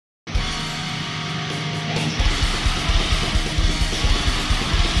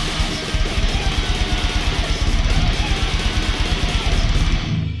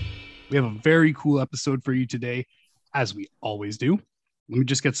We have a very cool episode for you today, as we always do. Let me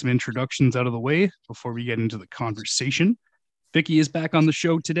just get some introductions out of the way before we get into the conversation. Vicky is back on the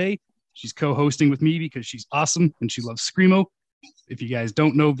show today. She's co-hosting with me because she's awesome and she loves Screamo. If you guys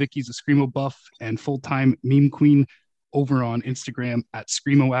don't know, Vicky's a Screamo buff and full-time meme queen over on Instagram at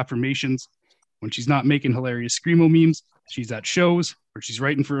Screamo Affirmations. When she's not making hilarious Screamo memes, she's at shows or she's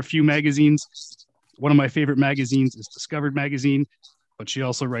writing for a few magazines. One of my favorite magazines is Discovered Magazine, but she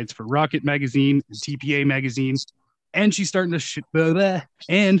also writes for Rocket Magazine and TPA Magazine. And she's starting to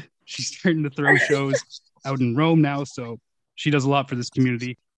throw shows out in Rome now. So she does a lot for this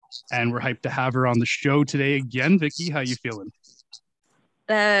community, and we're hyped to have her on the show today again. Vicky, how you feeling?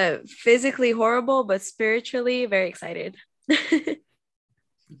 Physically horrible, but spiritually very excited.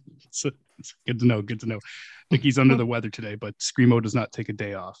 It's good to know. Good to know. Vicky's under the weather today, but Screamo does not take a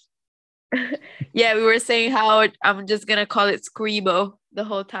day off. Yeah, we were saying how I'm just gonna call it Screamo the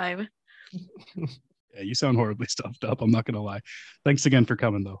whole time. Yeah, you sound horribly stuffed up. I'm not gonna lie. Thanks again for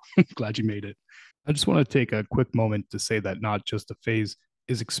coming, though. Glad you made it. I just want to take a quick moment to say that Not Just a Phase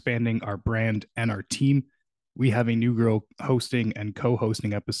is expanding our brand and our team. We have a new girl hosting and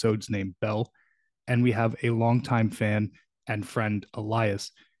co-hosting episodes named Belle, and we have a longtime fan and friend,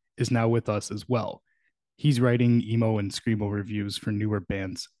 Elias, is now with us as well. He's writing emo and screamo reviews for newer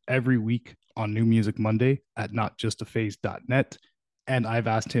bands every week on New Music Monday at notjustaphase.net. And I've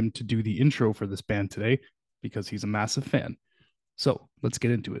asked him to do the intro for this band today because he's a massive fan. So let's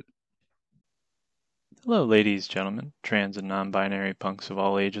get into it. Hello, ladies, gentlemen, trans and non-binary punks of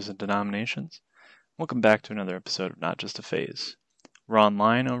all ages and denominations. Welcome back to another episode of Not Just a Phase. We're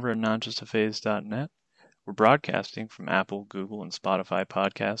online over at notjustaphase.net. We're broadcasting from Apple, Google, and Spotify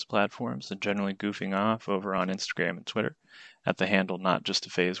podcast platforms and generally goofing off over on Instagram and Twitter at the handle Not Just a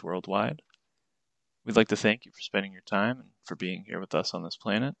Phase Worldwide. We'd like to thank you for spending your time and for being here with us on this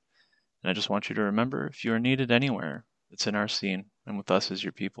planet. And I just want you to remember, if you are needed anywhere, it's in our scene, and with us as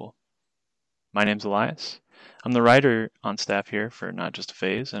your people. My name's Elias. I'm the writer on staff here for Not Just a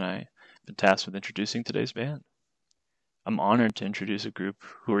Phase, and I've been tasked with introducing today's band. I'm honored to introduce a group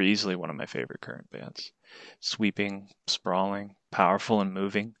who are easily one of my favorite current bands. Sweeping, sprawling, powerful, and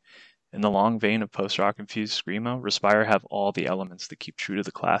moving. In the long vein of post-rock infused screamo, Respire have all the elements that keep true to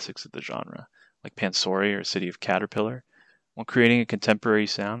the classics of the genre, like Pansori or City of Caterpillar, while creating a contemporary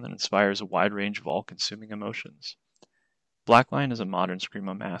sound that inspires a wide range of all-consuming emotions. Blackline is a modern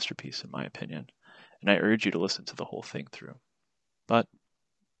screamo masterpiece, in my opinion, and I urge you to listen to the whole thing through. But,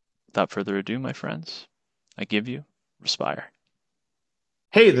 without further ado, my friends, I give you Respire.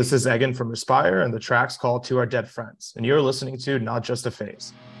 Hey, this is Egan from Respire, and the track's called To Our Dead Friends, and you're listening to Not Just a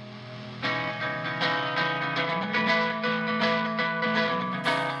Phase.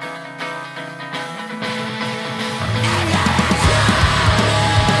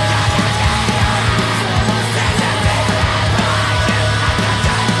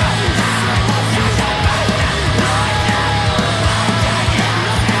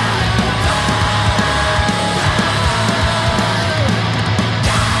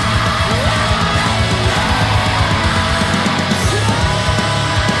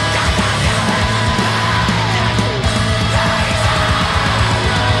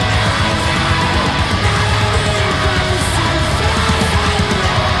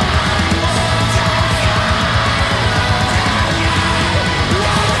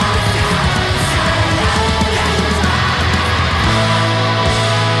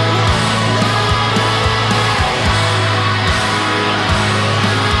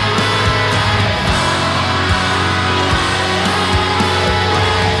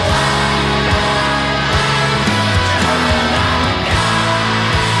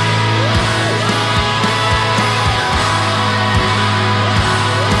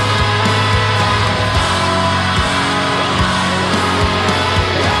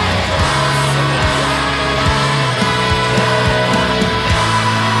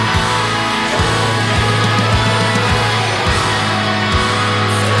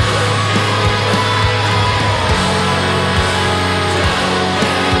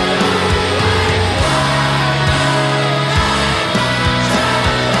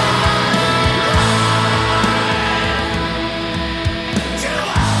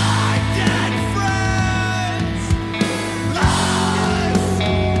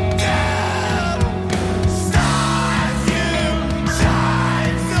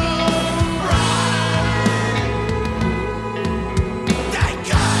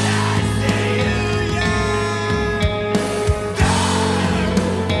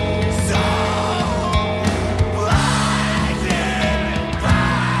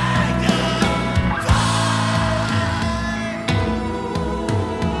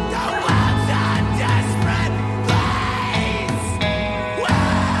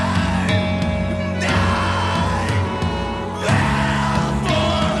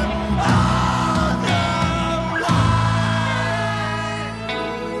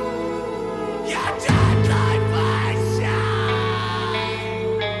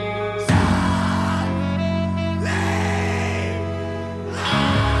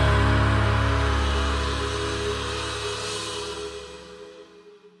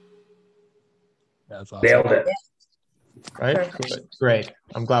 That's awesome. Nailed it. Right? Perfect. Great.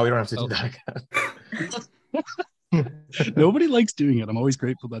 I'm glad we don't have to do that again. Nobody likes doing it. I'm always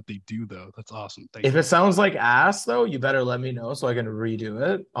grateful that they do, though. That's awesome. Thank If you. it sounds like ass, though, you better let me know so I can redo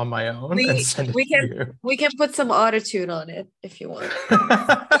it on my own and send it We to you. We can put some autotune on it if you want.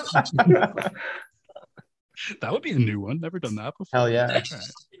 That would be a new one. Never done that before. Hell yeah.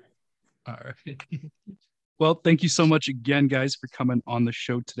 All right. Well, thank you so much again, guys, for coming on the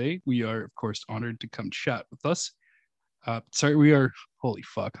show today. We are, of course, honored to come chat with us. Holy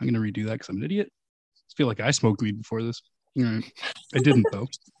fuck. I'm going to redo that because I'm an idiot. I feel like I smoked weed before this. All right. I didn't, though.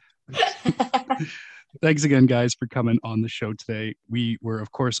 Thanks again, guys, for coming on the show today. We were,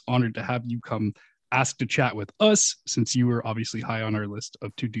 of course, honored to have you come ask to chat with us, since you were obviously high on our list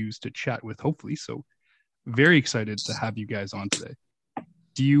of to-dos to chat with, hopefully. So very excited to have you guys on today.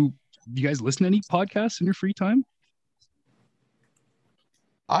 Do you guys listen to any podcasts in your free time?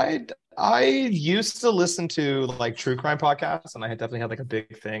 I used to listen to like true crime podcasts, and I definitely had like a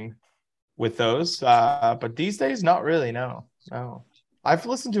big thing with those. But these days, not really. No. I've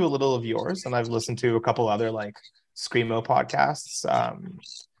listened to a little of yours, and I've listened to a couple other like screamo podcasts.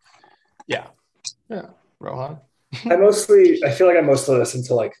 Yeah. Rohan. I feel like I mostly listen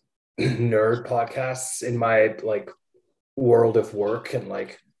to like nerd podcasts in my like world of work and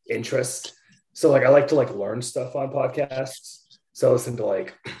like interest. So like I like to like learn stuff on podcasts. So I listen to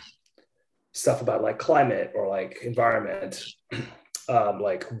like stuff about like climate or like environment,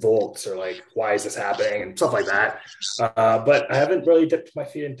 like volts or like why is this happening and stuff like that. But I haven't really dipped my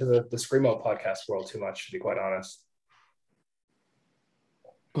feet into the screamo podcast world too much, to be quite honest.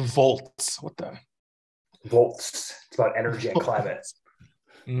 Volts. What the? Volts. It's about energy and climate.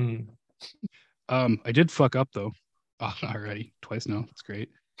 I did fuck up though. Already twice now. That's great.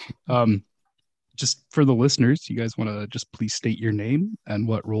 Just for the listeners, you guys want to just please state your name and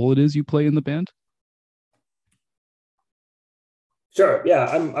what role it is you play in the band? Sure. Yeah,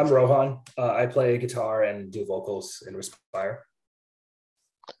 I'm Rohan. I play guitar and do vocals in Respire.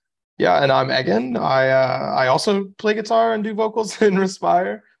 Yeah, and I'm Egan. I also play guitar and do vocals in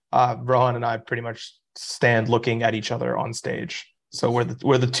Respire. Rohan and I pretty much stand looking at each other on stage. So we're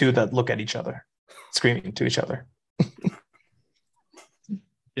the two that look at each other, screaming to each other.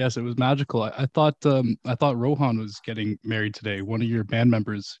 Yes, it was magical. I thought Rohan was getting married today. One of your band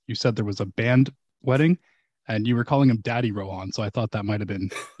members, you said there was a band wedding, and you were calling him Daddy Rohan. So I thought that might have been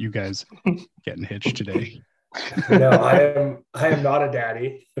you guys getting hitched today. No, I am not a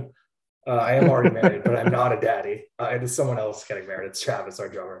daddy. I am already married, but I'm not a daddy. It is someone else getting married. It's Travis, our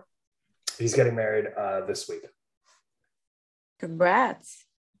drummer. He's getting married this week. Congrats.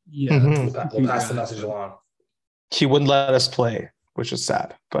 Yeah, We'll pass the message along. He wouldn't let us play, which is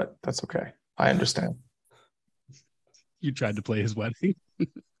sad, but that's okay. I understand. You tried to play his wedding.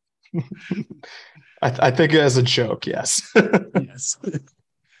 I think it as a joke, yes. Yes.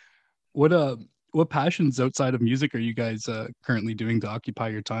 What passions outside of music are you guys currently doing to occupy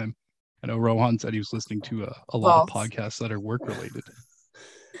your time? I know Rohan said he was listening to a lot of podcasts that are work related.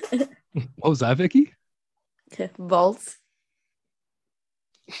 What was that, Vicky? Vaults.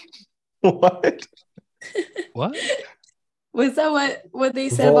 What? What? Was that what they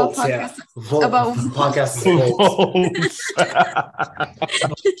said Volts, about yeah. podcasts? About podcasts.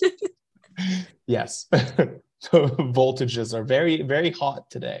 Yes. Voltages are very, very hot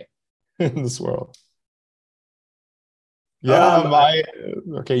today in this world. Yeah,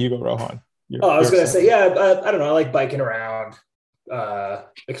 okay, you go, Rohan. I was going to say, yeah, I don't know. I like biking around,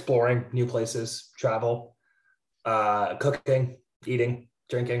 exploring new places, travel, cooking, eating,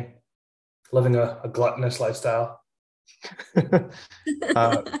 drinking, living a gluttonous lifestyle.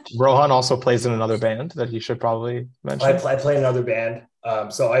 Rohan also plays in another band that he should probably mention. I play in another band.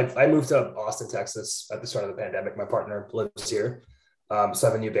 So I moved to Austin, Texas at the start of the pandemic. My partner lives here. So I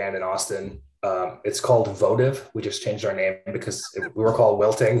have a new band in Austin. It's called Votive. We just changed our name because we were called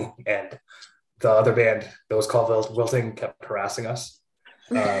Wilting, and the other band that was called Wilting kept harassing us.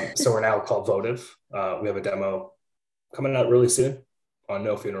 So we're now called Votive. We have a demo coming out really soon on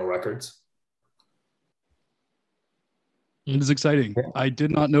No Funeral Records. It is exciting. I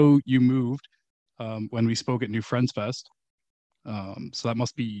did not know you moved when we spoke at New Friends Fest. So that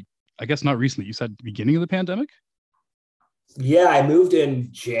must be, I guess, not recently. You said the beginning of the pandemic? Yeah, I moved in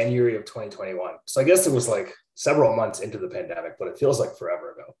January of 2021. So I guess it was like several months into the pandemic, but it feels like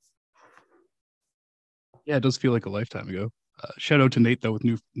forever ago. Yeah, it does feel like a lifetime ago. Shout out to Nate, though, with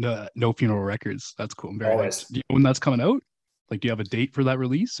No Funeral Records. That's cool. I'm very nice. Do you know when that's coming out? Like, do you have a date for that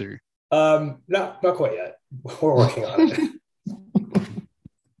release? Or not quite yet. We're working on it.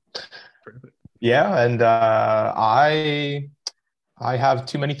 Yeah, and I have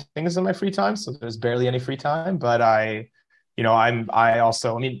too many things in my free time, so there's barely any free time. But I mean,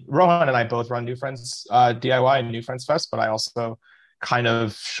 Rohan and I both run New Friends DIY and New Friends Fest, but I also kind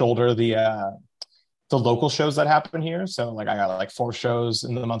of shoulder the local shows that happen here. So like I got like 4 shows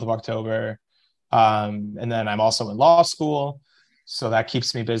in the month of October. And then I'm also in law school. So that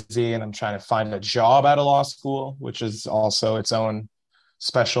keeps me busy, and I'm trying to find a job out of law school, which is also its own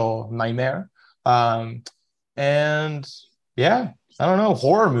special nightmare. And yeah, I don't know,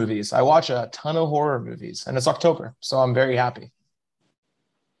 horror movies. I watch a ton of horror movies, and it's October, so I'm very happy.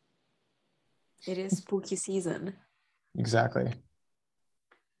 It is spooky season. Exactly.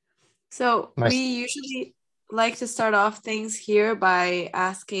 So we usually like to start off things here by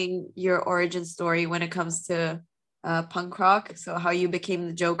asking your origin story when it comes to punk rock. So how you became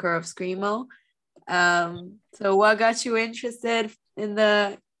the Joker of Screamo. So what got you interested in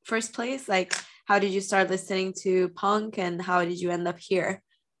the first place? Like, how did you start listening to punk, and how did you end up here?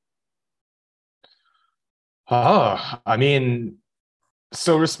 I mean,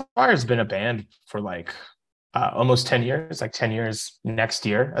 so Respire's been a band for like almost 10 years, like 10 years next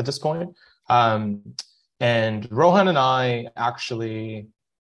year at this point. And Rohan and I actually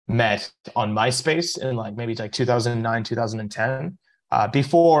met on MySpace in like maybe like 2009, 2010,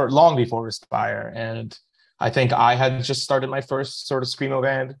 long before Respire. And I think I had just started my first sort of Screamo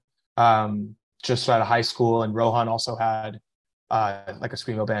band just out of high school, and Rohan also had like a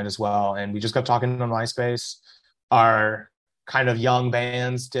Screamo band as well. And we just got talking on MySpace. Our kind of young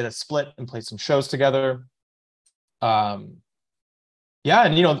bands did a split and played some shows together. Yeah,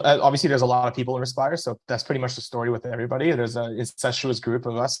 and obviously there's a lot of people in Respire, so that's pretty much the story with everybody. There's an incestuous group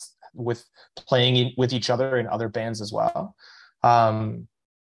of us with playing with each other in other bands as well.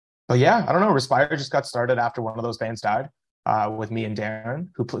 But yeah, I don't know. Respire just got started after one of those bands died, with me and Darren,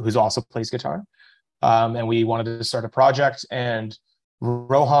 who's also plays guitar. And we wanted to start a project, and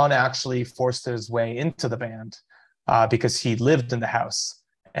Rohan actually forced his way into the band because he lived in the house.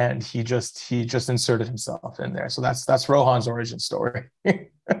 And he just inserted himself in there. So that's Rohan's origin story.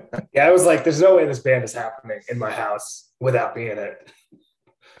 Yeah, I was like, there's no way this band is happening in my house without me in it.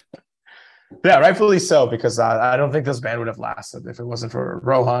 Yeah, rightfully so, because I don't think this band would have lasted if it wasn't for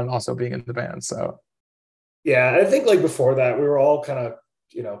Rohan also being in the band. So yeah, I think like before that, we were all kind of,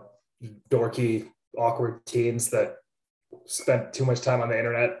 dorky, awkward teens that spent too much time on the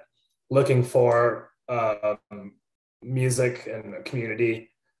internet looking for music and a community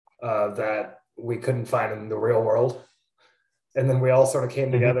that we couldn't find in the real world. And then we all sort of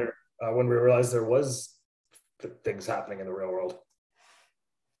came together when we realized there was things happening in the real world.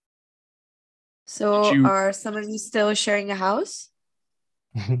 So are some of you still sharing a house?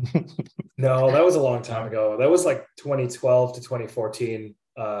 No, that was a long time ago. That was like 2012 to 2014.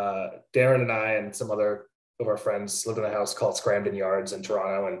 Darren and I and some other of our friends lived in a house called Scramton Yards in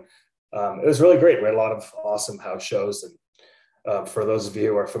Toronto. And it was really great. We had a lot of awesome house shows. And for those of you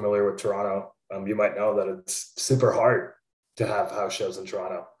who are familiar with Toronto, you might know that it's super hard to have house shows in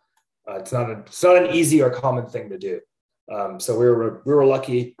Toronto. It's not an easy or common thing to do. So we were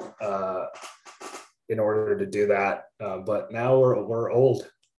lucky in order to do that. But now we're old.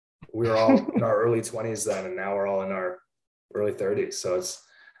 We were all in our early 20s then, and now we're all in our early 30s. So it's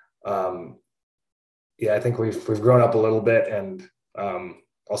I think we've grown up a little bit, and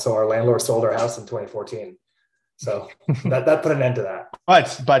also our landlord sold our house in 2014. So that put an end to that.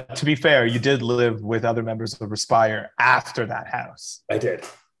 But to be fair, you did live with other members of Respire after that house. I did.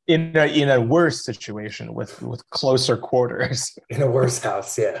 In a worse situation with closer quarters. In a worse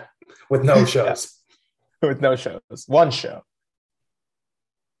house, yeah. With no shows. Yeah. With no shows. One show.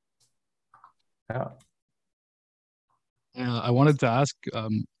 Yeah. Yeah, I wanted to ask,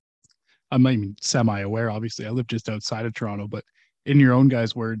 I'm semi-aware, obviously. I live just outside of Toronto, but in your own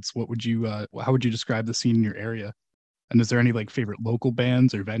guys' words, how would you describe the scene in your area? And is there any like favorite local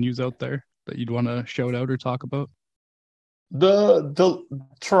bands or venues out there that you'd want to shout out or talk about? The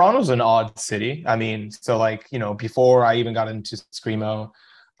Toronto's an odd city. I mean, so like, before I even got into Screamo,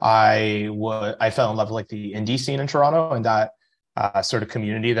 I fell in love with like the indie scene in Toronto, and that sort of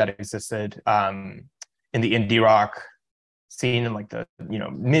community that existed in the indie rock scene in like the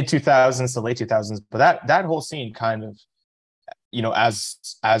mid 2000s to late 2000s. But that whole scene kind of, as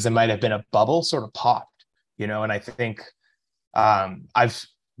it might have been a bubble, sort of popped, and I think I've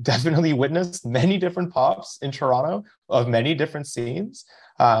definitely witnessed many different pops in Toronto of many different scenes.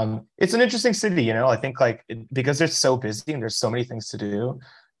 It's an interesting city, I think because they're so busy and there's so many things to do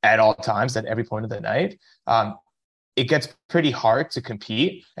at all times at every point of the night, it gets pretty hard to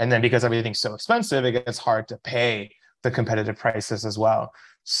compete. And then because everything's so expensive, it gets hard to pay the competitive prices as well.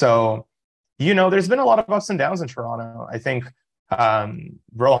 So, there's been a lot of ups and downs in Toronto. I think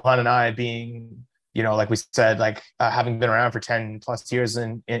Rohan and I being, like we said, like having been around for 10 plus years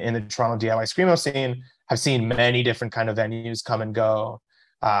in the Toronto DIY Screamo scene, have seen many different kind of venues come and go.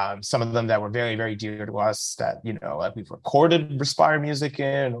 Some of them that were very, very dear to us that, like we've recorded Respire music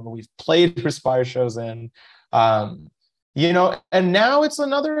in, or we've played Respire shows in, and now it's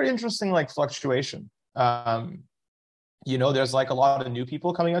another interesting like fluctuation. There's like a lot of new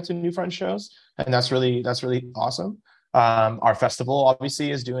people coming out to New Friends shows, and that's really awesome. Our festival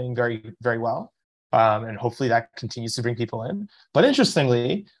obviously is doing very, very well. And hopefully that continues to bring people in. But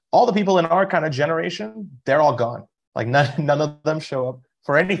interestingly, all the people in our kind of generation, they're all gone. Like none of them show up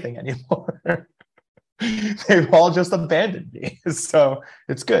for anything anymore. They've all just abandoned me. So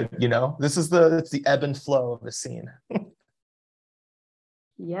it's good, it's the ebb and flow of the scene.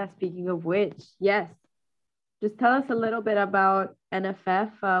 Yeah, speaking of which, yes. Just tell us a little bit about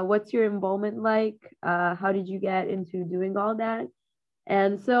NFF. What's your involvement like? How did you get into doing all that?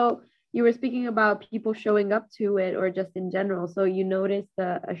 And so you were speaking about people showing up to it, or just in general. So you noticed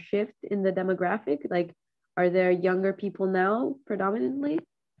a shift in the demographic? Like, are there younger people now predominantly?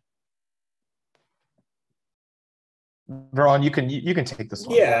 Ron, you can take this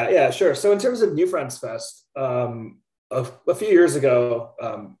one. Yeah, sure. So in terms of New Friends Fest, a few years ago,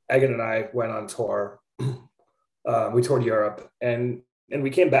 Egan and I went on tour. We toured Europe, and we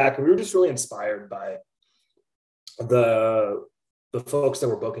came back, and we were just really inspired by the folks that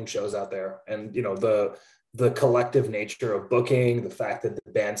were booking shows out there, and the collective nature of booking, the fact that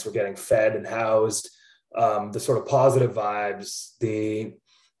the bands were getting fed and housed, the sort of positive vibes, the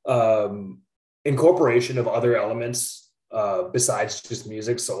incorporation of other elements besides just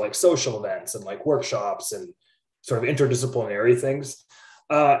music, so like social events and like workshops and sort of interdisciplinary things.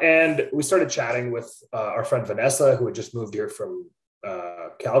 And we started chatting with our friend Vanessa, who had just moved here from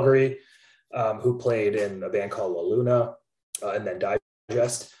Calgary, who played in a band called La Luna, and then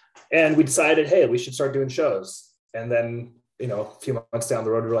Digest. And we decided, hey, we should start doing shows. And then, a few months down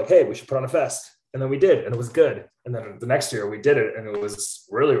the road, we were like, hey, we should put on a fest. And then we did, and it was good. And then the next year we did it, and it was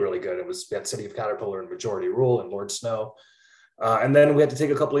really, really good. We had City of Caterpillar and Majority Rule and Lord Snow. And then we had to take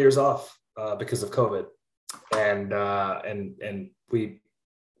a couple of years off because of COVID. And we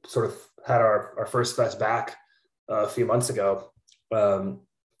sort of had our first fest back a few months ago.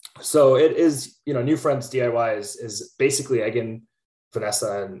 So it is, New Friends DIY is basically Egan,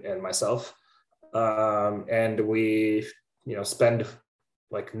 Vanessa, and myself. And we, spend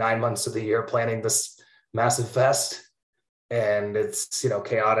like 9 months of the year planning this massive fest. And it's,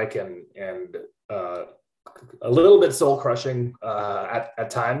 chaotic and a little bit soul crushing at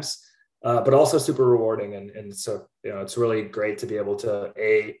times, but also super rewarding. And so, it's really great to be able to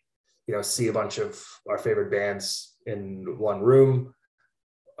see a bunch of our favorite bands in one room,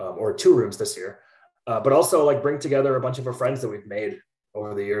 or two rooms this year, but also like bring together a bunch of our friends that we've made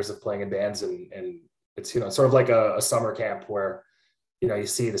over the years of playing in bands. And it's, sort of like a summer camp where, you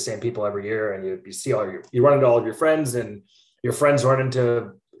see the same people every year, and you see you run into all of your friends, and your friends run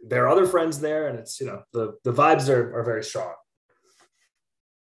into their other friends there. And it's, the vibes are very strong.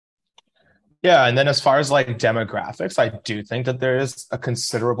 Yeah, and then as far as like demographics, I do think that there is a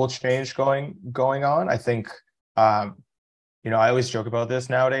considerable change going on. I think, I always joke about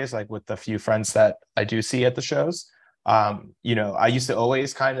this nowadays, like with the few friends that I do see at the shows. I used to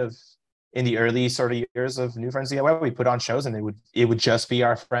always kind of, in the early sort of years of New Friends DIY, we put on shows, and it would just be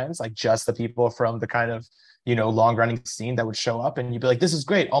our friends, like just the people from the kind of, long running scene that would show up, and you'd be like, this is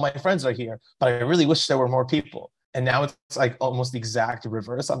great, all my friends are here, but I really wish there were more people. And now it's like almost the exact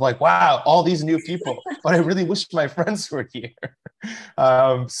reverse. I'm like, wow, all these new people, but I really wish my friends were here.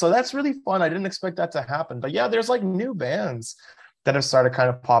 So that's really fun. I didn't expect that to happen. But yeah, there's like new bands that have started kind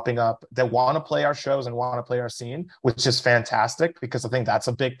of popping up that want to play our shows and want to play our scene, which is fantastic, because I think that's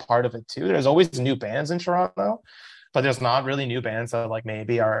a big part of it too. There's always new bands in Toronto, but there's not really new bands that like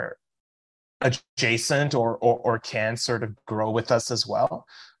maybe are adjacent or can sort of grow with us as well.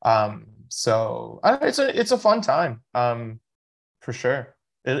 So it's a fun time, for sure.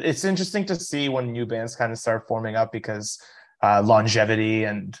 It's interesting to see when new bands kind of start forming up, because longevity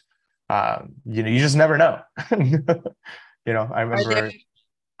and you just never know. I remember.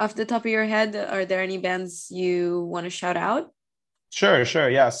 Off the top of your head, are there any bands you want to shout out? Sure.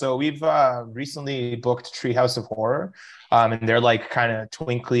 Yeah. So we've recently booked Treehouse of Horror, and they're like kind of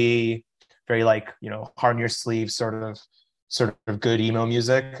twinkly, very like, heart in your sleeve sort of good emo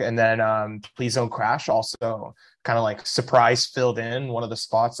music. And then Please Don't Crash also kind of like surprise filled in one of the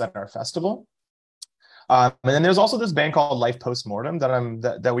spots at our festival. And then there's also this band called Life Postmortem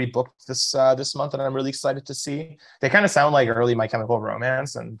that we booked this month, and I'm really excited to see. They kind of sound like early My Chemical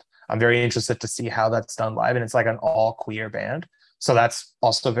Romance, and I'm very interested to see how that's done live. And it's like an all queer band, So that's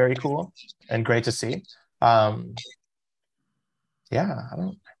also very cool and great to see. Yeah, I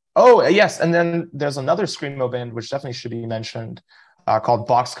don't. Oh, yes, and then there's another screamo band which definitely should be mentioned, called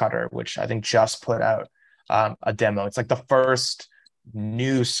Box Cutter, which I think just put out a demo. It's like the first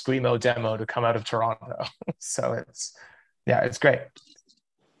new screamo demo to come out of Toronto. So it's great.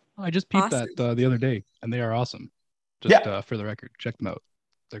 I just peeped Awesome. that the other day, and they are awesome. Just for the record, check them out.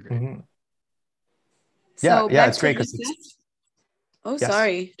 They're great. Mm-hmm. So Yeah, back it's to great because NFF. it's. Oh, Yes.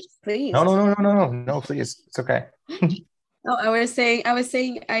 sorry. Please. No, please. It's okay. No, I was saying,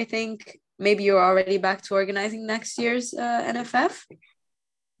 I think maybe you're already back to organizing next year's NFF.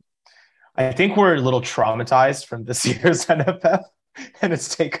 I think we're a little traumatized from this year's NFF, and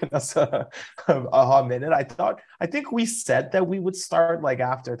it's taken us a hot minute. I think we said that we would start like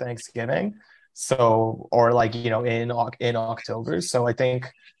after Thanksgiving, so or like in October. So I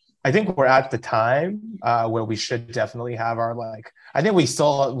think we're at the time where we should definitely have our like. I think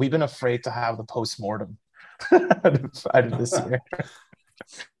we've been afraid to have the postmortem out of this year.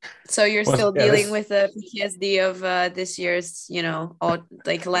 So you're still dealing with the PTSD of this year's, all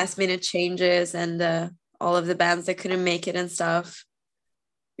like last minute changes and all of the bands that couldn't make it and stuff.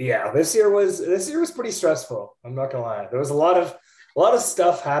 Yeah, this year was pretty stressful. I'm not gonna lie. There was a lot of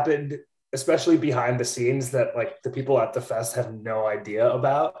stuff happened, especially behind the scenes that like the people at the fest have no idea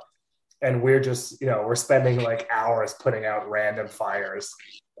about. And we're just, we're spending like hours putting out random fires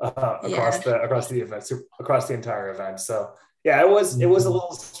across the events, across the entire event. So yeah, it was a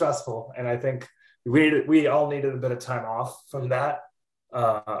little stressful, and I think we all needed a bit of time off from that.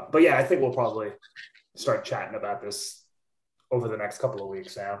 But yeah, I think we'll probably start chatting about this over the next couple of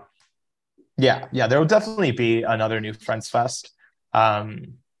weeks now. Yeah, there will definitely be another New Friends Fest.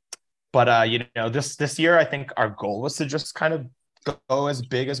 But this year, I think our goal was to just kind of go as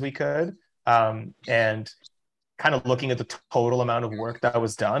big as we could, and kind of looking at the total amount of work that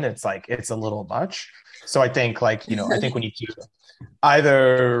was done, it's a little much. So I think I think we need to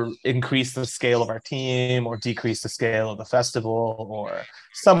either increase the scale of our team or decrease the scale of the festival or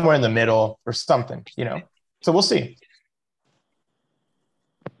somewhere in the middle or something, So we'll see.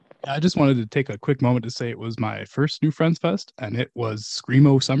 I just wanted to take a quick moment to say it was my first New Friends Fest, and it was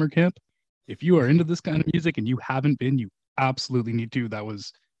Screamo Summer Camp. If you are into this kind of music and you haven't been, you absolutely need to. That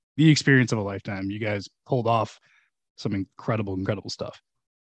was the experience of a lifetime. You guys pulled off some incredible stuff.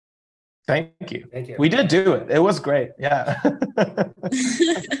 Thank you. We did do it. It was great. Yeah.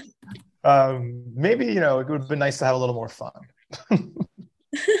 Maybe, it would have been nice to have a little more fun.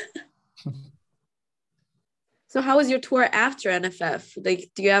 So how was your tour after NFF?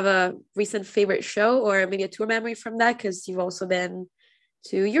 Like, do you have a recent favorite show or maybe a tour memory from that? Because you've also been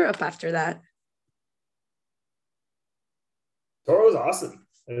to Europe after that. Tour was awesome.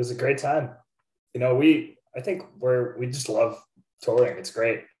 It was a great time. We just love touring. It's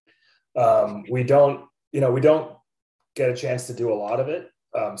great. We don't get a chance to do a lot of it.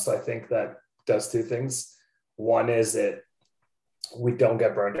 So I think that does two things. One is that we don't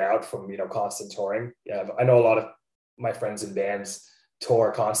get burned out from, constant touring. Yeah, I know a lot of my friends in bands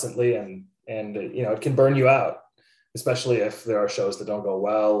tour constantly and it can burn you out, especially if there are shows that don't go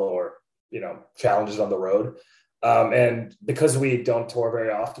well or, challenges on the road. And because we don't tour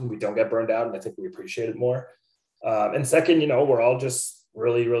very often, we don't get burned out, and I think we appreciate it more. And second, we're all just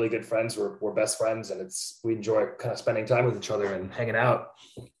really, really good friends. We're best friends, and we enjoy kind of spending time with each other and hanging out.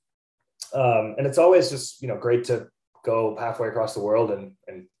 And it's always just, great to go halfway across the world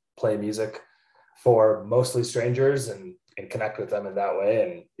and play music for mostly strangers and connect with them in that way.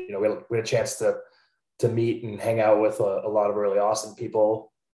 And, we had a chance to meet and hang out with a lot of really awesome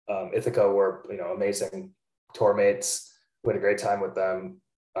people. Ithaca were, amazing tour mates. We had a great time with them.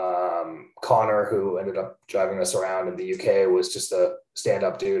 Connor, who ended up driving us around in the UK, was just a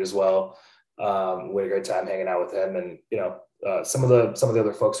stand-up dude as well. We had a great time hanging out with him, and some of the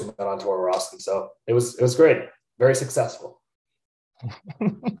other folks who met on tour were awesome. So it was great, very successful.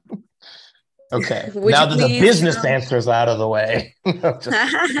 Okay, now that the business answers out of the way. It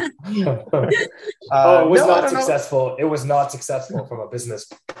was not successful. It was not successful from a business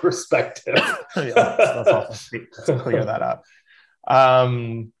perspective. Let's clear that up. I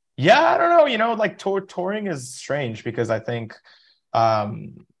don't know. Like touring is strange because I think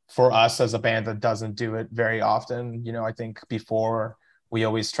for us as a band that doesn't do it very often, I think before we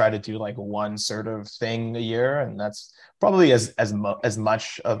always try to do like one sort of thing a year, and that's probably as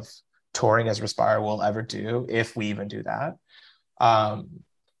much of touring as Respire will ever do, if we even do that.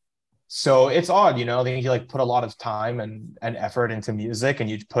 So it's odd, I think you like put a lot of time and effort into music and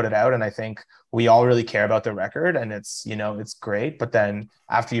you put it out. And I think we all really care about the record, and it's, it's great. But then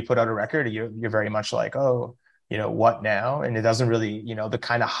after you put out a record, you're very much like, oh, what now? And it doesn't really, the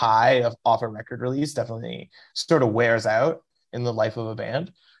kind of high off a record release definitely sort of wears out in the life of a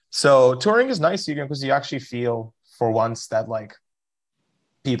band. So touring is nice, because you actually feel for once that like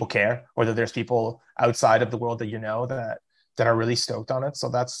people care, or that there's people outside of the world that are really stoked on it. So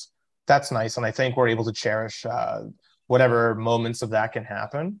that's nice. And I think we're able to cherish whatever moments of that can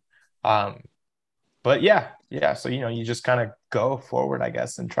happen. But yeah. So, you just kind of go forward, I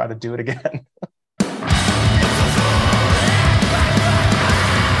guess, and try to do it again.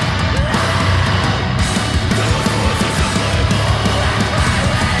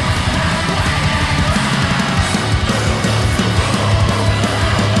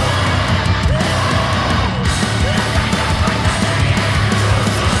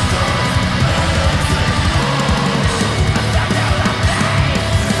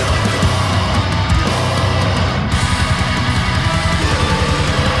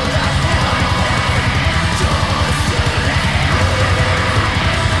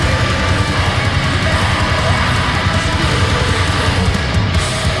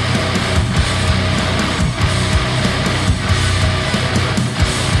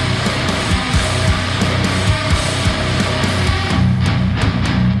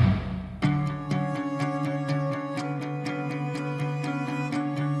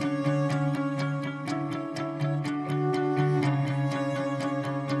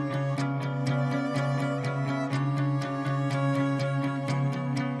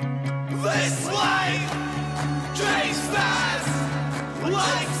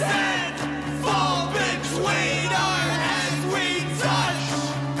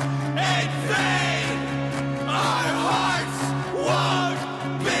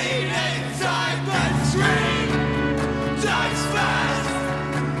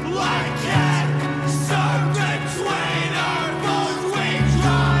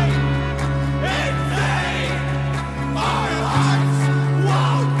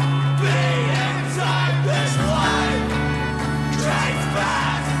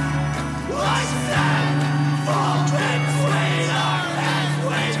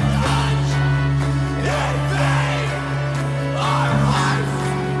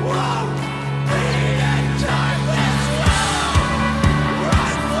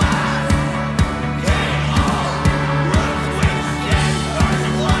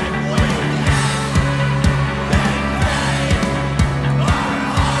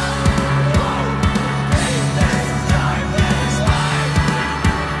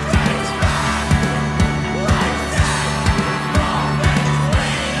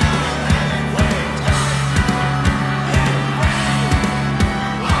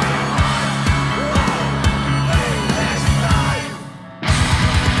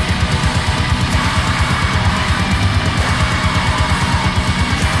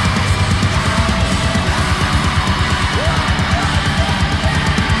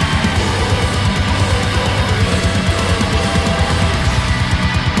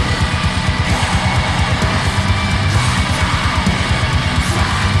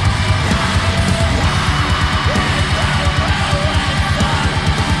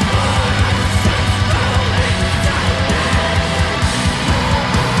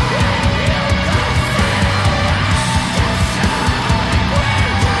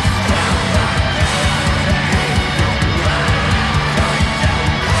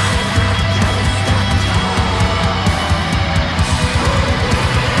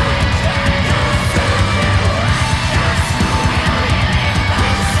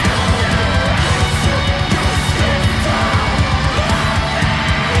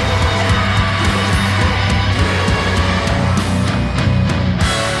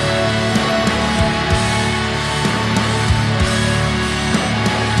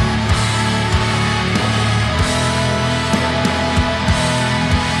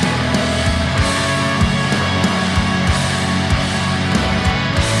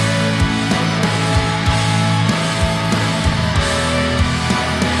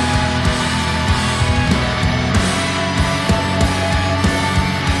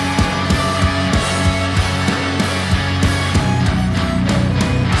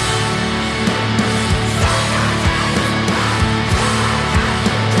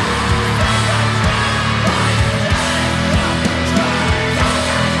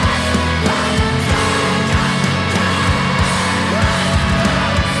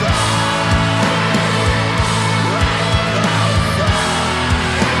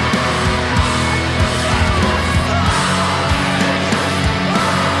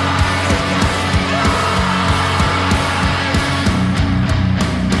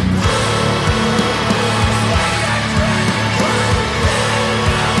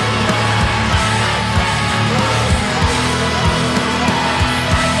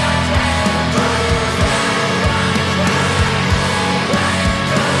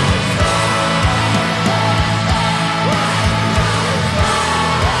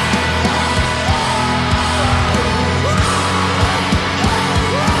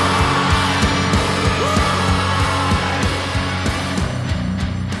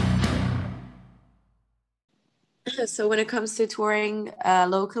 So when it comes to touring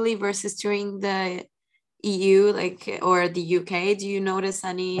locally versus touring the EU, like, or the UK, do you notice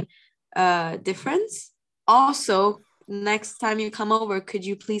any difference? Also, next time you come over, could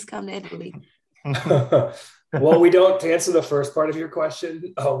you please come to Italy? Well, we don't, to answer the first part of your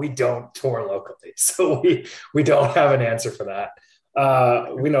question, we don't tour locally. So we don't have an answer for that.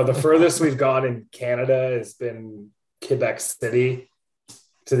 We know the furthest we've gone in Canada has been Quebec City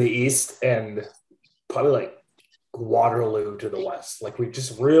to the east and probably like Waterloo to the west. Like we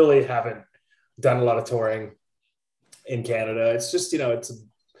just really haven't done a lot of touring in Canada. It's just, it's a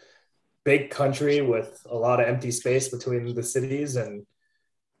big country with a lot of empty space between the cities, and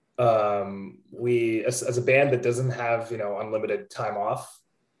we as a band that doesn't have unlimited time off,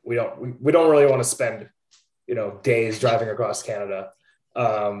 we don't really want to spend days driving across Canada.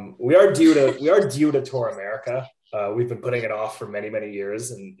 We are due to tour America. We've been putting it off for many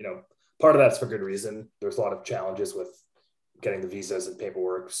years, and part of that's for good reason. There's a lot of challenges with getting the visas and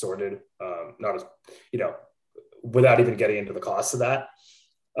paperwork sorted, not as without even getting into the cost of that.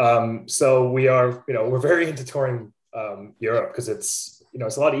 So we're very into touring Europe because it's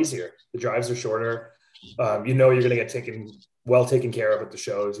a lot easier. The drives are shorter. You're going to get taken care of at the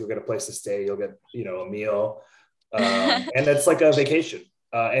shows. You'll get a place to stay. You'll get a meal, and it's like a vacation.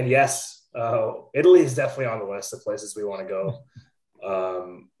 And yes, Italy is definitely on the list of places we want to go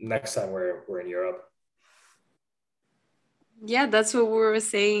next time we're in Europe. Yeah, that's what we were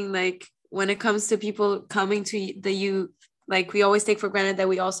saying. Like when it comes to people coming to the youth, like we always take for granted that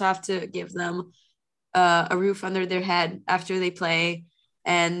we also have to give them a roof under their head after they play,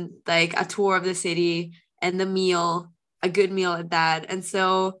 and like a tour of the city and the meal, a good meal at that. And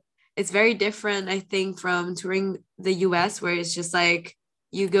so it's very different, I think, from touring the US, where it's just like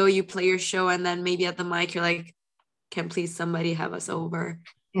you go, you play your show, and then maybe at the mic you're like, can please somebody have us over,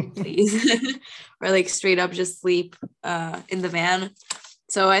 please? Or like straight up just sleep in the van.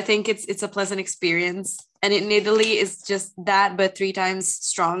 So I think it's a pleasant experience. And in Italy, it's just that, but 3 times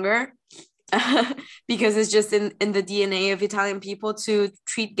stronger. Because it's just in the DNA of Italian people to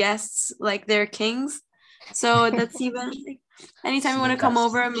treat guests like they're kings. So that's even anytime you want to come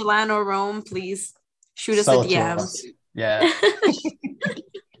over Milan or Rome, please shoot us a DM. Yeah.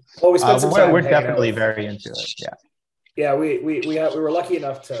 Well, we spent some time we're definitely very into it. Yeah, we were lucky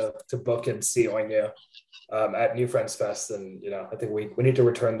enough to book and see Oigna at New Friends Fest, and I think we need to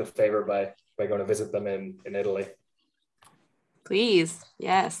return the favor by going to visit them in Italy. Please,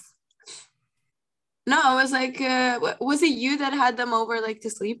 yes. No, I was like, was it you that had them over like to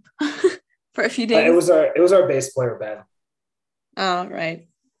sleep for a few days? It was our bass player Ben. Oh, right.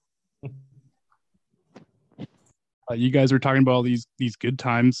 You guys were talking about all these good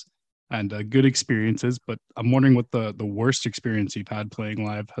times and good experiences, but I'm wondering what the worst experience you've had playing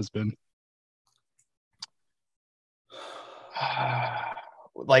live has been.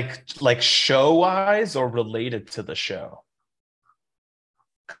 Like show wise or related to the show?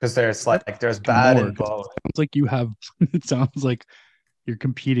 Because there's bad and both. It sounds like you're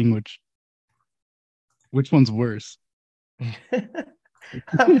competing. Which one's worse?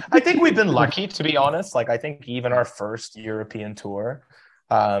 I think we've been lucky, to be honest. Like I think even our first European tour,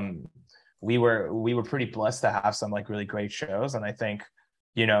 we were pretty blessed to have some like really great shows. And I think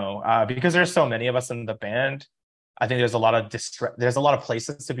because there's so many of us in the band, I think there's a lot of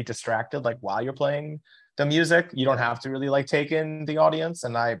places to be distracted, like while you're playing the music. You don't have to really like take in the audience,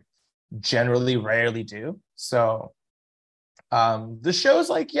 and I generally rarely do. So the shows,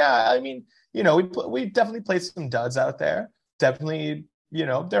 like, yeah, I mean, we definitely played some duds out there. Definitely,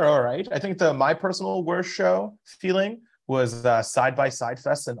 they're all right. I think my personal worst show feeling was Side by Side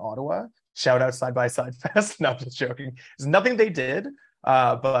Fest in Ottawa. Shout out Side by Side Fest. No, I'm just joking. It's nothing they did,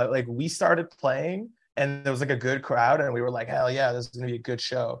 but like we started playing and there was like a good crowd and we were like, hell yeah, this is gonna be a good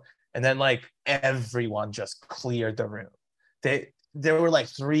show. And then like everyone just cleared the room. There were like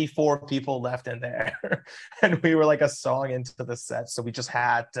 3-4 people left in there and we were like a song into the set, so we just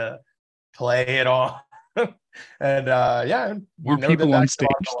had to play it all. And yeah, were people on stage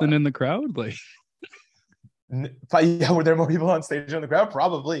than in the crowd? Like, yeah, were there more people on stage in the crowd?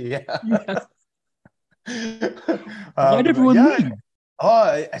 Probably, yeah. Why'd everyone leave?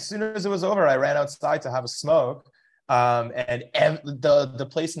 Oh, as soon as it was over, I ran outside to have a smoke. And the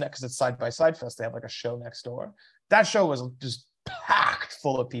place next, because it's Side by Side Fest, they have like a show next door. That show was just packed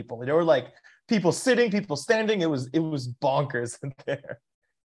full of people. There were like people sitting, people standing. It was bonkers in there.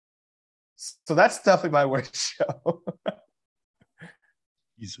 So that's definitely my worst show.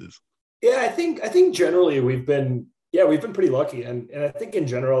 Jesus. Yeah, I think generally we've been pretty lucky, and I think in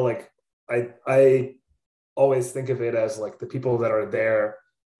general, like I always think of it as like the people that are there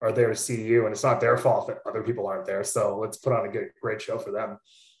are there to see you, and it's not their fault that other people aren't there. So let's put on a great show for them.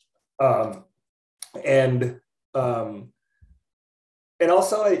 And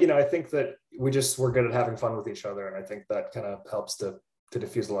also, I think that we're good at having fun with each other, and I think that kind of helps to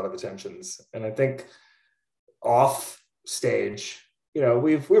diffuse a lot of the tensions. And I think off stage,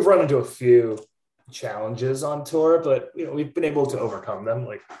 we've run into a few challenges on tour, but we've been able to overcome them.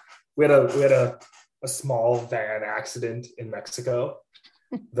 Like we had a small van accident in Mexico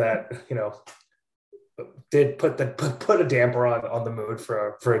that did put a damper on the mood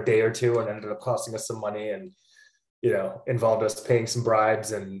for a day or two, and ended up costing us some money, and involved us paying some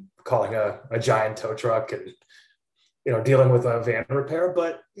bribes and calling a giant tow truck, and dealing with a van repair.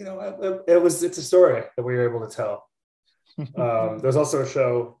 But it's a story that we were able to tell. There's also a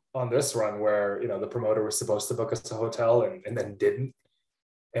show on this run where the promoter was supposed to book us a hotel and then didn't,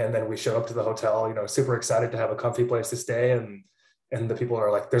 and then we showed up to the hotel super excited to have a comfy place to stay, and the people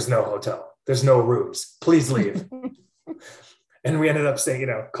are like, there's no hotel, there's no rooms, please leave. And we ended up saying,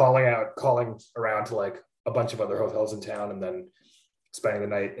 calling around to like a bunch of other hotels in town, and then spending the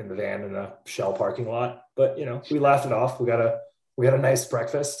night in the van in a Shell parking lot. But we laughed it off. We got a nice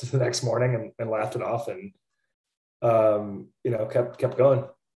breakfast the next morning and laughed it off, and kept going.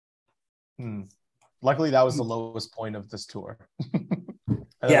 Luckily, that was the lowest point of this tour.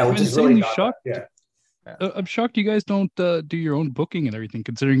 Yeah, which is really shocked. Yeah. I'm shocked you guys don't do your own booking and everything,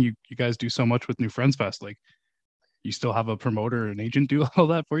 considering you guys do so much with New Friends Fest. Like, you still have a promoter and agent do all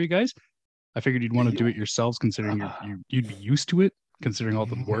that for you guys. I figured you'd want to do it yourselves, considering you'd be used to it, considering all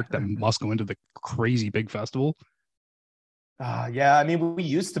the work that must go into the crazy big festival. Yeah, I mean, we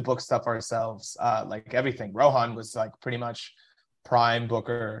used to book stuff ourselves, like everything. Rohan was like pretty much prime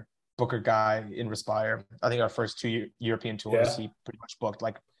booker guy in Respire. I think our first two European tours, he pretty much booked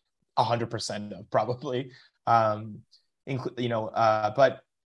like 100% of, probably. But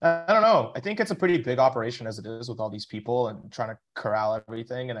I don't know. I think it's a pretty big operation as it is, with all these people and trying to corral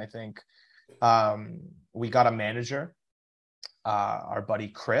everything. And I think we got a manager, our buddy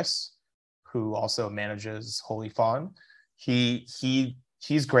Chris, who also manages Holy Fawn. He's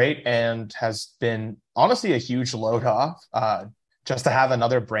great and has been honestly a huge load off, just to have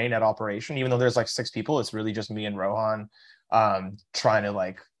another brain at operation. Even though there's like 6 people, it's really just me and Rohan trying to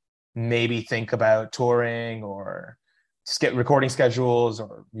like maybe think about touring or get recording schedules,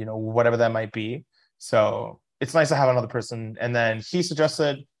 or whatever that might be. So it's nice to have another person. And then he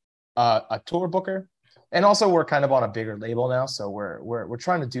suggested a tour booker, and also we're kind of on a bigger label now, so we're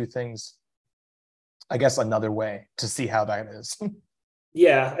trying to do things, I guess, another way to see how that is.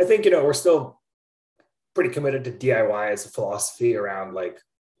 Yeah, I think we're still pretty committed to DIY as a philosophy around like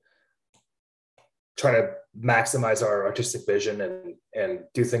trying to maximize our artistic vision and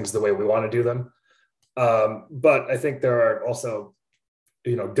do things the way we want to do them. But I think there are also,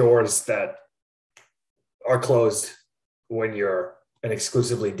 doors that are closed when you're an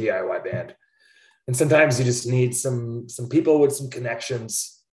exclusively DIY band. And sometimes you just need some people with some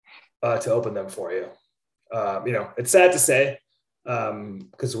connections to open them for you. It's sad to say,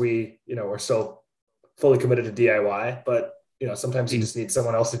 because we're still fully committed to DIY, but sometimes you just need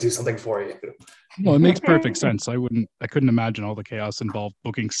someone else to do something for you. Well, it makes perfect sense. I couldn't imagine all the chaos involved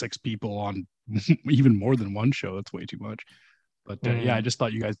booking 6 people on even more than one show. That's way too much. But yeah, I just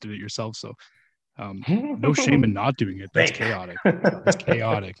thought you guys did it yourselves. So no shame in not doing it. That's chaotic. It's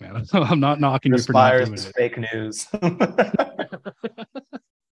chaotic, man. I'm not knocking you for not doing it. Fake news.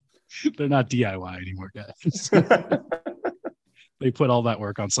 They're not DIY anymore, guys. They put all that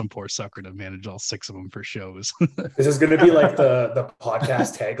work on some poor sucker to manage all 6 of them for shows. This is going to be like the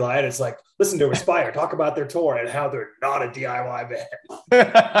podcast tagline. It's like, listen to Respire talk about their tour and how they're not a DIY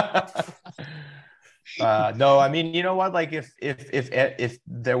band. No, I mean, you know what? Like, if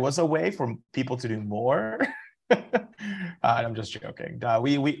there was a way for people to do more, I'm just joking.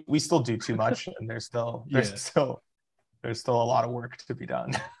 We still do too much, and there's still a lot of work to be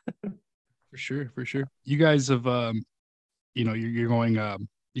done. For sure. You guys have you're going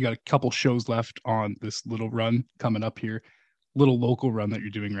you got a couple shows left on this little run coming up here, little local run that you're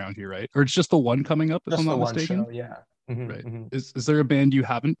doing around here, right? Or it's just the one coming up, if I'm not mistaken? Show, yeah. Mm-hmm, right. Mm-hmm. Is there a band you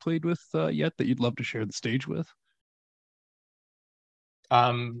haven't played with yet that you'd love to share the stage with?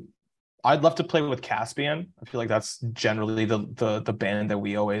 I'd love to play with Caspian. I feel like that's generally the band that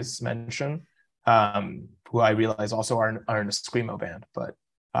we always mention, who I realize also are in a screamo band, but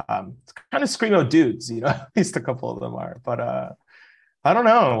it's kind of screamo dudes, at least a couple of them are. But I don't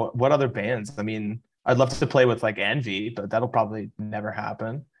know what other bands. I mean, I'd love to play with like Envy, but that'll probably never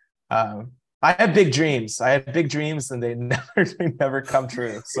happen. I had big dreams. And they never come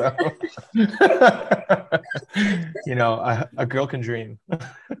true. So, a girl can dream.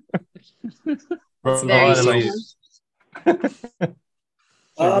 It's very Sorry,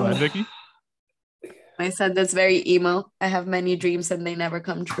 go ahead, Vicky. I said that's very emo. I have many dreams and they never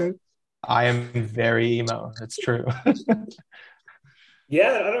come true. I am very emo. It's true.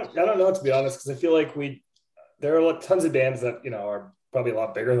 Yeah, I don't know, to be honest, because I feel like there are tons of bands that are probably a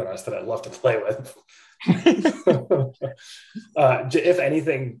lot bigger than us that I'd love to play with. If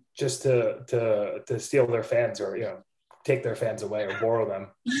anything, just to steal their fans or take their fans away or borrow them.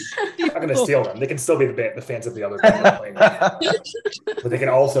 I'm not going to steal them. They can still be the fans of the other band we're playing with, but they can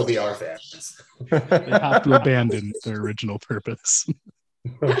also be our fans. They have to abandon their original purpose.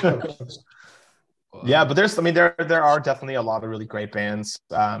 Yeah, but there are definitely a lot of really great bands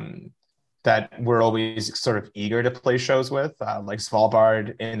that we're always sort of eager to play shows with, like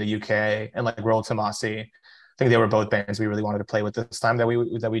Svalbard in the UK and like Royal Tomasi. I think they were both bands we really wanted to play with this time that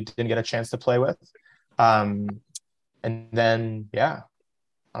we didn't get a chance to play with. And then there's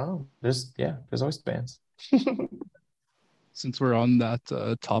always bands. Since we're on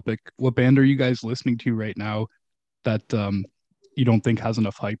that topic, what band are you guys listening to right now that you don't think has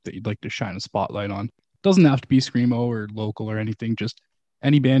enough hype that you'd like to shine a spotlight on? Doesn't have to be screamo or local or anything, just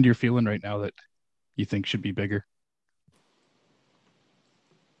any band you're feeling right now that you think should be bigger.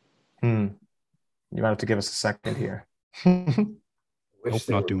 You might have to give us a second here. Wish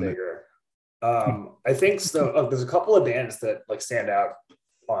they not were doing bigger. I think so. There's a couple of bands that like stand out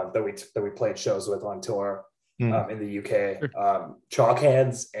on that we played shows with on tour in the UK. Chalk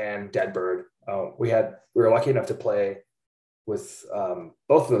Hands and Deadbird. We were lucky enough to play with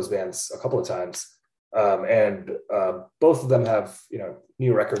both of those bands a couple of times, and both of them have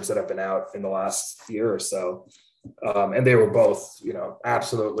new records that have been out in the last year or so, and they were both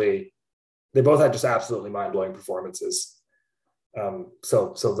they both had just absolutely mind-blowing performances.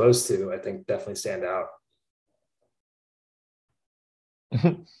 So those two I think definitely stand out.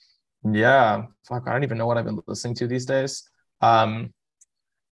 Yeah, fuck, I don't even know what I've been listening to these days. I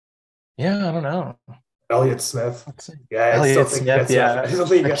don't know. Elliott Smith. Yeah, Elliott Smith.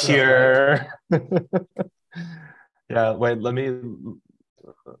 Yeah, Cure. Yeah, wait, let me.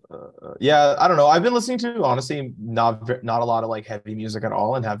 I don't know. I've been listening to honestly not a lot of like heavy music at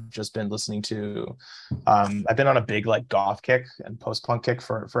all, and have just been listening to. I've been on a big like goth kick and post punk kick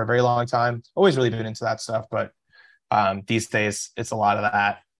for a very long time. Always really been into that stuff, but these days it's a lot of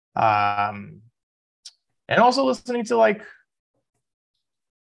that. And also listening to like.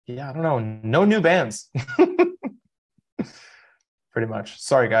 Yeah, I don't know. No new bands. Pretty much.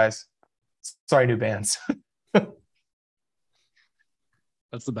 Sorry, guys. Sorry, new bands.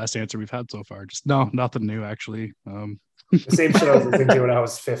 That's the best answer we've had so far. Just nothing new, actually. The same shit I was listening to when I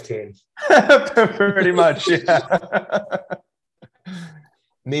was 15. Pretty much, yeah.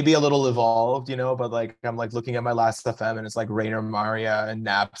 Maybe a little evolved, but like I'm like looking at my last FM and it's like Rainer Maria and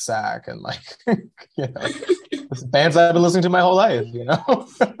Knapsack and like, bands I've been listening to my whole life,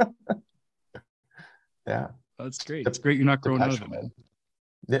 Yeah. That's great. It's great you're not growing out of it, man.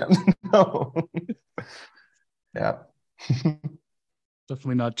 Yeah. No. Yeah.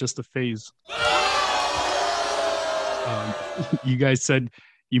 Definitely not just a phase. You guys said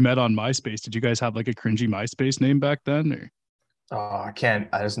you met on MySpace. Did you guys have like a cringy MySpace name back then? Or? Oh, I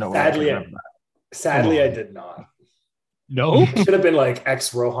can't. There's no way. Sadly, I did not. No? It should have been like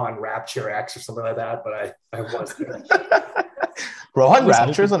X Rohan Rapture X or something like that, but I wasn't. Rohan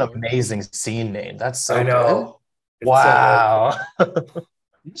Rapture is an amazing scene name. That's so I know. Good. Wow. You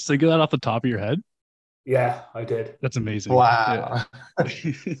just think of that off the top of your head? Yeah, I did. That's amazing. Wow. Yeah.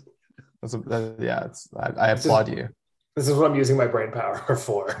 I applaud you. This is what I'm using my brain power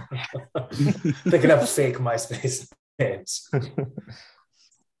for. Thinking of fake MySpace names.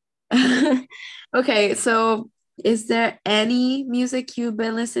 Okay, so is there any music you've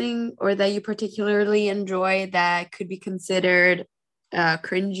been listening or that you particularly enjoy that could be considered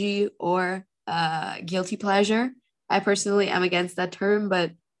cringy or guilty pleasure? I personally am against that term,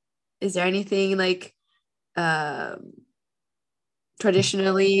 but is there anything like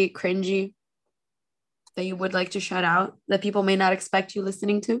traditionally cringy that you would like to shout out that people may not expect you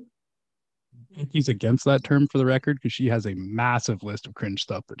listening to? He's against that term for the record because she has a massive list of cringe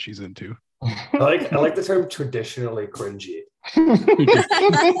stuff that she's into. I like the term traditionally cringy.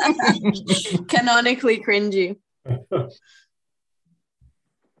 Canonically cringy.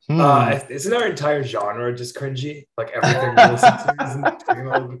 Isn't our entire genre just cringy? Like everything we listen to isn't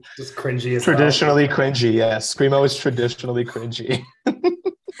screamo just cringy as traditionally cringy, yes. Screamo is traditionally cringy.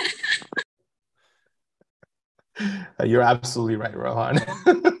 You're absolutely right, Rohan.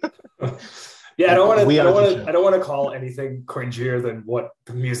 Yeah, I don't want to. We I are don't want the to. I don't want to call anything cringier than what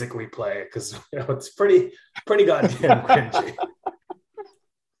the music we play, because it's pretty goddamn cringy.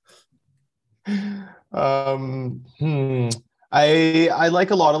 I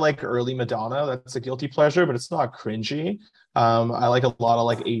like a lot of like early Madonna. That's a guilty pleasure, but it's not cringy. I like a lot of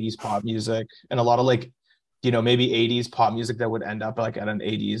like 80s pop music and a lot of like, maybe 80s pop music that would end up like at an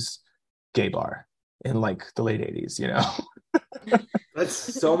 80s gay bar in like the late 80s, That's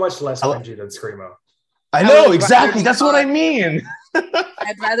so much less cringy than screamo. I I know, would exactly. rather be That's what I caught. mean.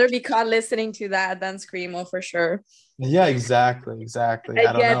 I'd rather be caught listening to that than screamo for sure. Yeah, exactly. I I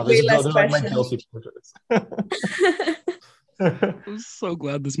don't get know. way less Those are like my questions. guilty pleasures. I'm so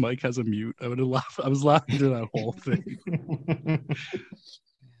glad this mic has a mute. I would have laughed. I was laughing through that whole thing.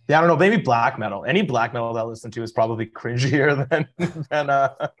 Yeah, I don't know. Maybe black metal. Any black metal that I listen to is probably cringier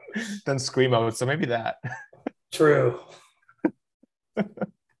than screamo. So maybe that. True.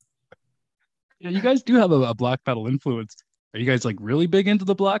 Yeah, you guys do have a black metal influence. Are you guys like really big into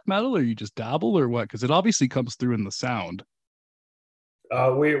the black metal, or you just dabble, or what? Because it obviously comes through in the sound.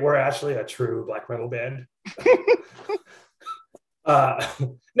 We're actually a true black metal band.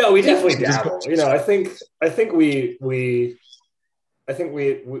 No, we definitely dabble. I think we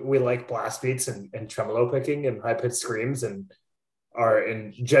like blast beats and tremolo picking and high pitched screams, and are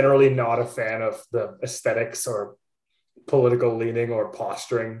generally not a fan of the aesthetics or political leaning or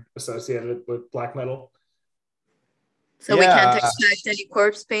posturing associated with black metal. So we can't Yeah. expect any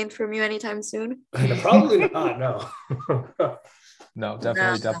corpse paint from you anytime soon. Probably not. No. No,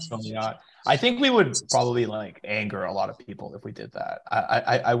 definitely not. I think we would probably like anger a lot of people if we did that.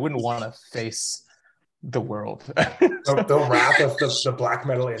 I wouldn't want to face the world. The wrath of the black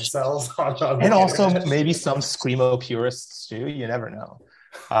metal incels on And also internet. maybe some screamo purists too. You never know.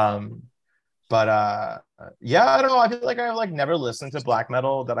 Yeah, I don't know. I feel like I've like never listened to black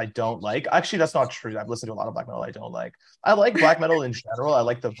metal that I don't like. Actually, that's not true. I've listened to a lot of black metal I don't like. I like black metal in general. I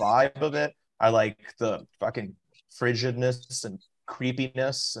like the vibe of it. I like the fucking frigidness and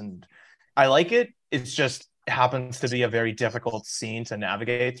creepiness, and I like it. It's just happens to be a very difficult scene to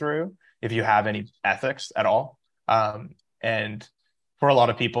navigate through if you have any ethics at all. And for a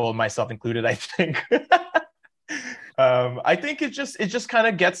lot of people, myself included, I think. I think it just kind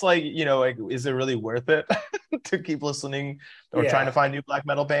of gets like, like, is it really worth it to keep listening or trying to find new black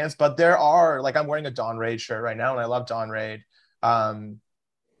metal bands? But there are, like, I'm wearing a Dawn Raid shirt right now, and I love Dawn Raid. Rohan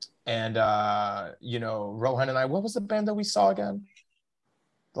and I, what was the band that we saw again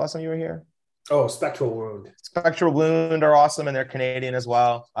the last time you were here? Oh, Spectral Wound. Spectral Wound are awesome, and they're Canadian as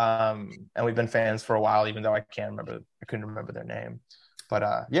well. And we've been fans for a while, even though I couldn't remember their name. But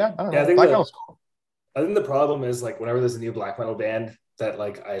I don't know. I think Black metal's cool. I think the problem is, like, whenever there's a new black metal band that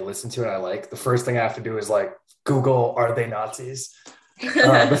like I listen to and I like, the first thing I have to do is like Google, are they Nazis?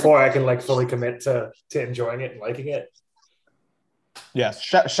 Before I can like fully commit to enjoying it and liking it. Yes,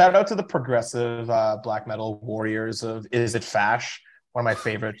 shout out to the progressive black metal warriors of Is It Fash, one of my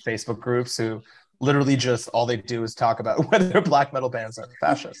favorite Facebook groups, who literally just all they do is talk about whether black metal bands are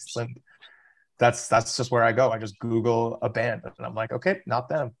fascists, and that's just where I go. I just Google a band and I'm like, okay, not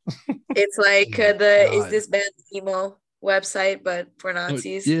them. It's like Is This Band emo website, but for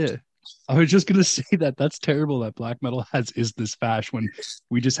Nazis. Yeah. I was just gonna say that's terrible that black metal has Is This Fash when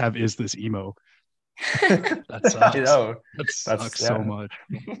we just have Is This Emo. That sucks. That sucks so much.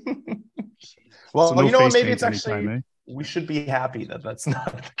 Well, So no you know what? face Maybe it's paint actually anytime, we should be happy that that's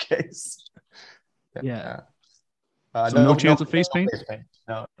not the case. Yeah. So no chance of face paint?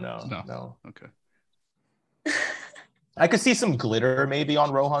 No. Okay. I could see some glitter maybe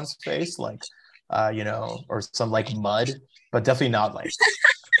on Rohan's face, like, or some like mud, but definitely not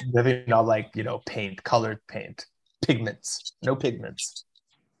like paint, colored paint, pigments. No pigments.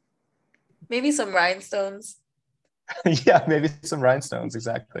 Maybe some rhinestones. Yeah, maybe some rhinestones.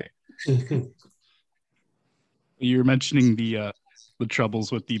 Exactly. You were mentioning the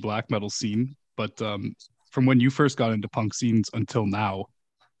troubles with the black metal scene, but from when you first got into punk scenes until now,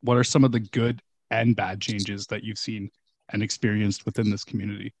 what are some of the good and bad changes that you've seen and experienced within this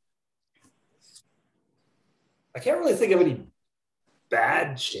community? I can't really think of any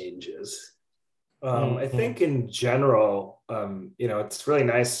bad changes. I think in general, it's really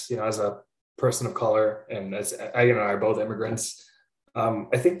nice, as a person of color, and as I are both immigrants.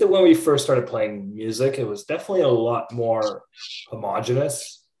 I think that when we first started playing music, it was definitely a lot more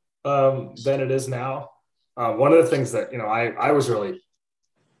homogenous than it is now. One of the things that, I was really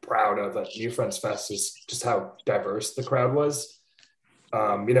proud of at New Friends Fest is just how diverse the crowd was.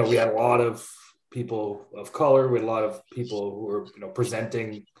 We had a lot of people of color, we had a lot of people who were,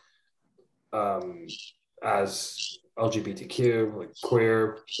 presenting as LGBTQ, like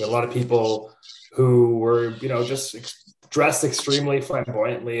queer. We had a lot of people who were, just dressed extremely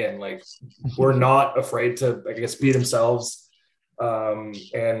flamboyantly and like were not afraid to, I guess, be themselves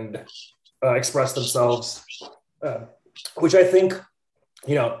and express themselves, which I think,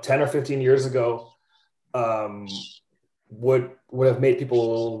 10 or 15 years ago would have made people a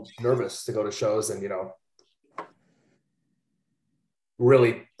little nervous to go to shows and,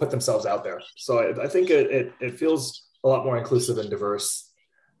 really put themselves out there. So I think it feels a lot more inclusive and diverse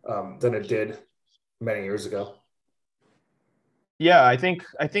than it did many years ago. Yeah, I think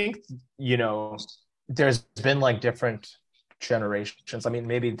there's been like different generations. I mean,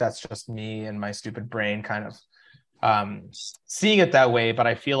 maybe that's just me and my stupid brain kind of seeing it that way, but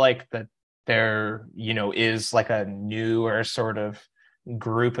I feel like that there is like a newer sort of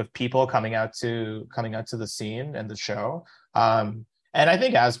group of people coming out to the scene and the show. And I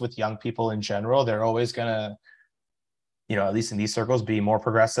think as with young people in general, they're always gonna, at least in these circles, be more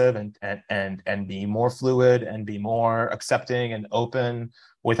progressive and be more fluid and be more accepting and open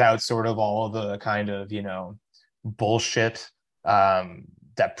without sort of all the kind of, bullshit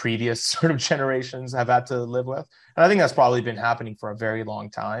that previous sort of generations have had to live with. And I think that's probably been happening for a very long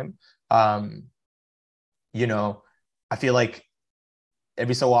time. I feel like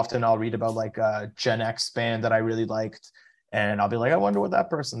every so often I'll read about like a Gen X band that I really liked, and I'll be like, I wonder what that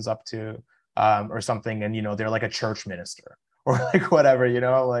person's up to, or something. And, they're like a church minister or like whatever,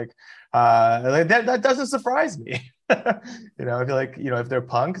 like that doesn't surprise me. I feel like, if they're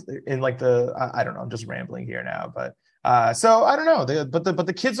punk in like I don't know, I'm just rambling here now, but so I don't know, but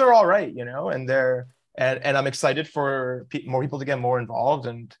the kids are all right, and they're, and I'm excited for more people to get more involved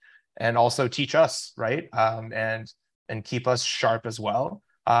and also teach us, right. And keep us sharp as well.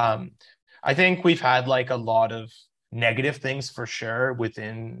 I think we've had like a lot of negative things for sure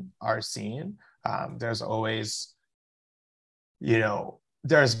within our scene. There's always,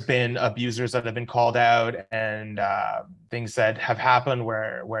 there's been abusers that have been called out and things that have happened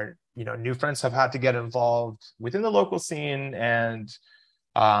where new friends have had to get involved within the local scene. And,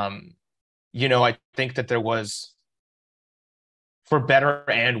 I think that there was, for better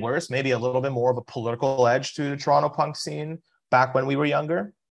and worse, maybe a little bit more of a political edge to the Toronto punk scene back when we were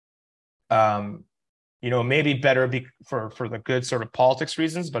younger. Maybe better for the good sort of politics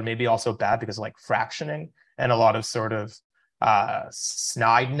reasons, but maybe also bad because of like fractioning and a lot of sort of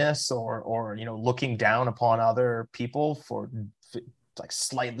snideness or looking down upon other people for like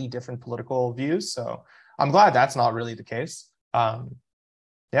slightly different political views. So I'm glad that's not really the case.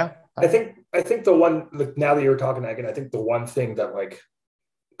 Yeah. I think the one, now that you're talking again, I think the one thing that like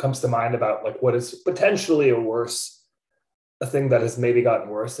comes to mind about like what is potentially a thing that has maybe gotten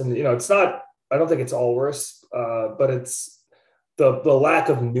worse, and it's not, I don't think it's all worse, but it's the lack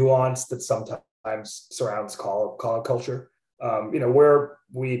of nuance that sometimes surrounds call culture. Where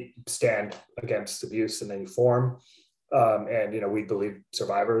we stand against abuse in any form, and we believe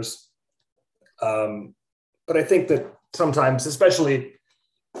survivors. But I think that sometimes, especially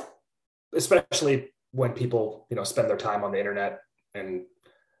when people spend their time on the internet and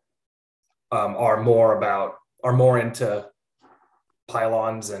are more into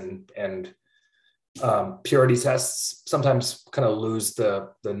pylons and purity tests, sometimes kind of lose the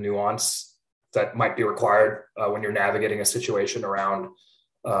nuance that might be required when you're navigating a situation around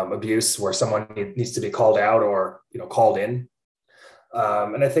abuse where someone needs to be called out or called in.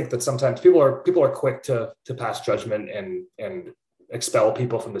 And I think that sometimes people are quick to pass judgment and expel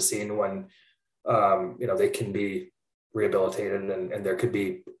people from the scene when they can be rehabilitated and there could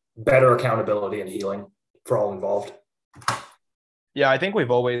be better accountability and healing for all involved. Yeah, I think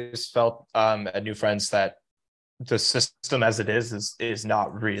we've always felt at New Friends that the system as it is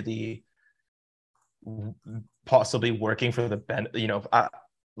not really possibly working for the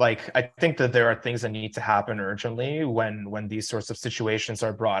I think that there are things that need to happen urgently when these sorts of situations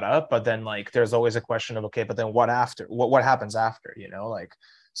are brought up, but then like there's always a question of, okay, but then what after? What happens after? Like,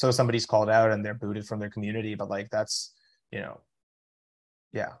 so somebody's called out and they're booted from their community, but like that's yeah.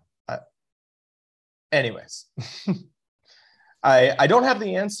 Anyways. I don't have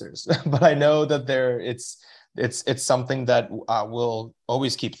the answers, but I know that it's something that we'll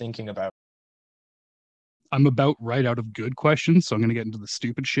always keep thinking about. I'm about right out of good questions, so I'm going to get into the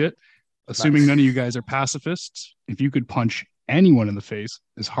stupid shit. Assuming none of you guys are pacifists, if you could punch anyone in the face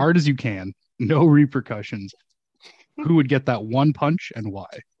as hard as you can, no repercussions, who would get that one punch and why?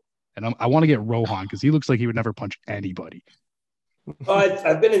 And I want to get Rohan because he looks like he would never punch anybody.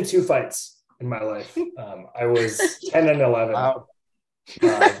 I've been in 2 fights in my life. I was 10 and 11. Wow.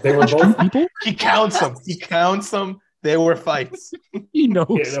 They were both people. He counts them. They were fights. He knows.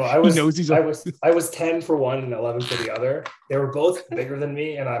 Yeah, no, I was, he knows he's I was 10 for one and 11 for the other. They were both bigger than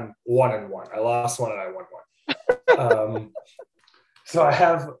me, and I'm 1-1. I lost one and I won one. So I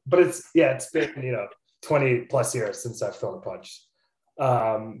have, but it's been 20 plus years since I've thrown a punch.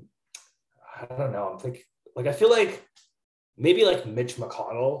 I don't know. I'm thinking, like, I feel like maybe like Mitch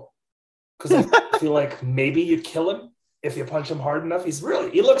McConnell, because I feel like maybe you'd kill him if you punch him hard enough. He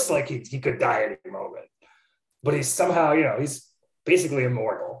looks like he could die at any moment, but he's somehow, he's basically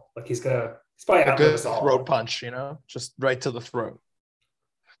immortal. Like he's probably A outlive good us all. throat punch, just right to the throat.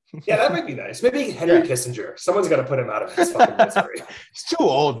 Yeah, that might be nice. Maybe Henry Kissinger. Someone's got to put him out of his fucking misery. He's too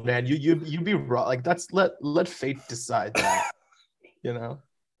old, man. You be wrong. Like that's let fate decide that.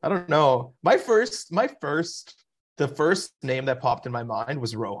 I don't know. The first name that popped in my mind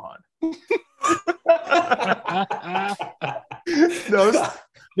was Rohan.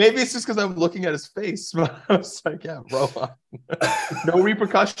 Maybe it's just because I'm looking at his face, but I was like, yeah, Rohan. No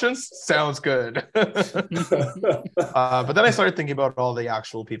repercussions? Sounds good. But then I started thinking about all the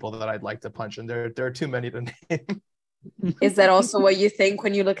actual people that I'd like to punch, and there are too many to name. Is that also what you think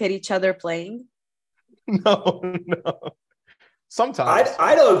when you look at each other playing? No. Sometimes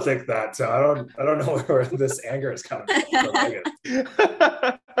I don't think that. So I don't know where this anger is coming from.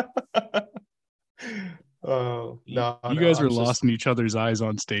 Oh no! You guys were lost in each other's eyes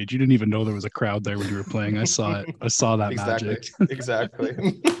on stage. You didn't even know there was a crowd there when you were playing. I saw it. I saw that magic.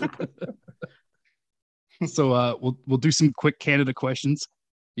 Exactly. So we'll do some quick Canada questions.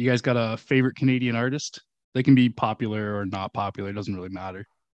 You guys got a favorite Canadian artist? They can be popular or not popular. It doesn't really matter.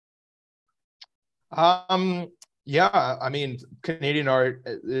 Yeah, I mean, Canadian art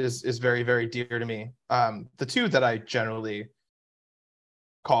is very, very dear to me. The two that I generally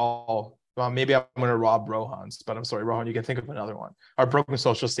call, maybe I'm going to rob Rohan's, but I'm sorry, Rohan, you can think of another one. Our Broken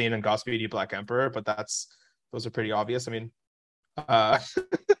Social Scene and Godspeed You Black Emperor, but those are pretty obvious. I mean,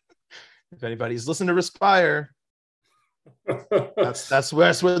 if anybody's listened to Respire, that's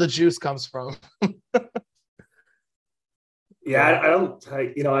where the juice comes from. Yeah, I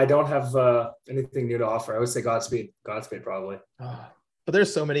don't have anything new to offer. I would say Godspeed probably. But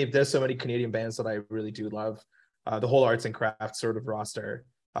there's so many Canadian bands that I really do love. The whole arts and crafts sort of roster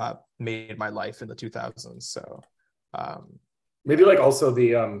made my life in the 2000s. So maybe like also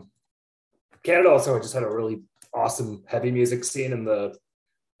the Canada also just had a really awesome heavy music scene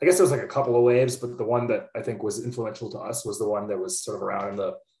I guess there was like a couple of waves, but the one that I think was influential to us was the one that was sort of around in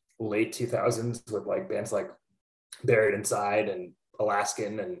the late 2000s with like bands like Buried Inside and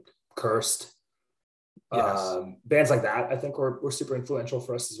Alaskan and Cursed. Yes. Bands like that I think were super influential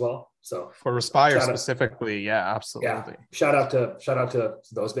for us as well. So for Respire specifically, yeah, absolutely. Yeah. Shout out to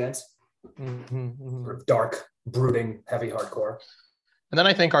those bands. Sort of dark, brooding, heavy hardcore. And then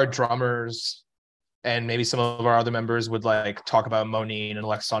I think our drummers and maybe some of our other members would like talk about Monine and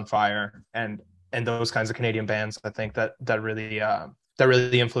Alexis on Fire and those kinds of Canadian bands. I think that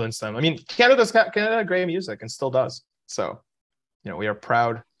really influenced them. I mean, Canada had great music and still does. So, we are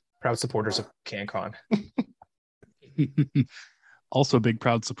proud supporters of CanCon. Also a big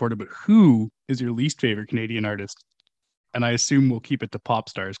proud supporter, but who is your least favorite Canadian artist? And I assume we'll keep it to pop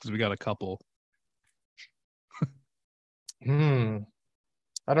stars because we got a couple. I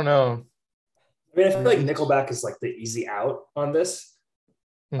don't know. I mean, I feel like Nickelback is like the easy out on this.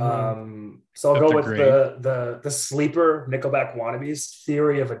 Mm-hmm. So I'll go with the sleeper Nickelback wannabes,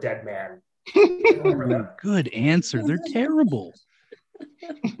 Theory of a Dead Man. Good answer. They're terrible.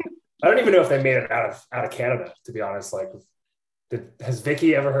 I don't even know if they made it out of Canada, to be honest. Like, has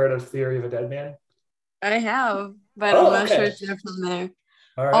Vicky ever heard of Theory of a Dead Man? I have, but I'm not sure if they're from there.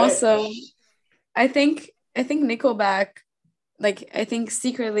 All right. Also, I think Nickelback, like, I think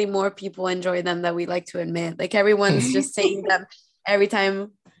secretly more people enjoy them than we like to admit. Like, everyone's just saying them every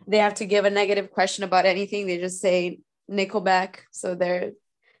time they have to give a negative question about anything. They just say Nickelback, so they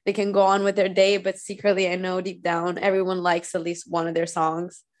can go on with their day. But secretly, I know deep down, everyone likes at least one of their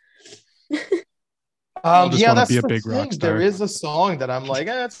songs. That's be a the big thing. rock star. There is a song that I'm like,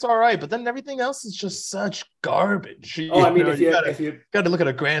 it's all right, but then everything else is just such garbage. If you got to look at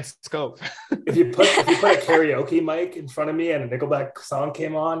a grand scope. if you put a karaoke mic in front of me and a Nickelback song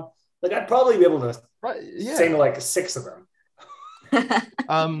came on, like I'd probably be able to sing like 6 of them.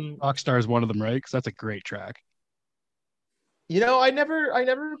 Rockstar is one of them, right? Because that's a great track. I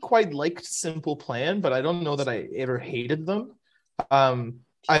never quite liked Simple Plan, but I don't know that I ever hated them.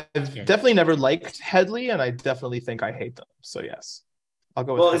 I've definitely never liked Headley, and I definitely think I hate them. So yes, I'll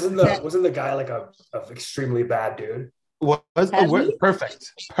go with. Well, wasn't the guy like a extremely bad dude?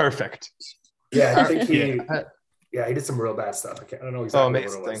 Perfect. Yeah, I think he did some real bad stuff. I don't know exactly.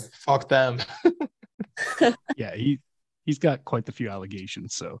 Amazing. Fuck them. Yeah, he's got quite a few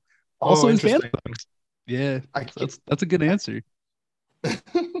allegations. So also his band songs. Yeah, that's a good answer.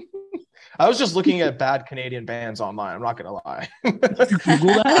 I was just looking at bad Canadian bands online. I'm not gonna lie. Google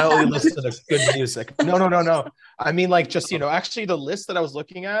that? I only listen to good music. No. I mean, like, just actually, the list that I was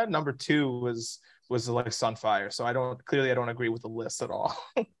looking at, number 2 was like Sunfire. So I don't agree with the list at all.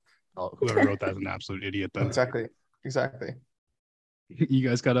 Oh, whoever wrote that is an absolute idiot. Then exactly. You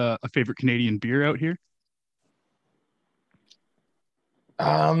guys got a favorite Canadian beer out here?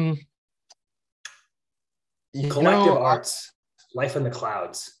 Collective Arts, Life in the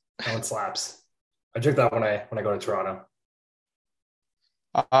Clouds. That one slaps. I drink that when I go to Toronto.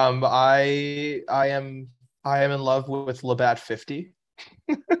 I am in love with Labatt 50.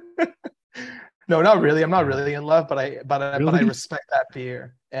 No, not really. I'm not really in love, but I respect that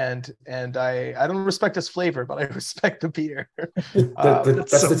beer, and I don't respect its flavor, but I respect the beer.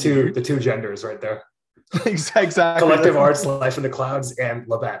 That's the two genders right there. Exactly. Collective Arts, Life in the Clouds, and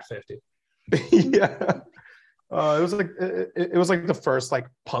Labatt 50. Yeah. It was like the first like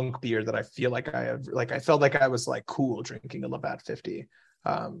punk beer that I feel like I felt like I was like cool drinking a Labatt 50.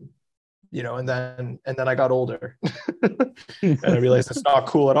 And then I got older and I realized it's not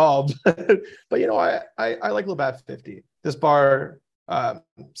cool at all. But I like Labatt 50. This bar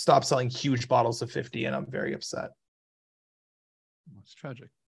stopped selling huge bottles of 50, and I'm very upset. It's tragic.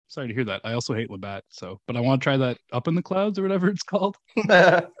 Sorry to hear that. I also hate Labatt, but I want to try that Up in the Clouds or whatever it's called.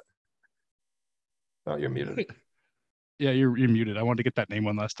 Oh, you're muted. Yeah, you're muted. I wanted to get that name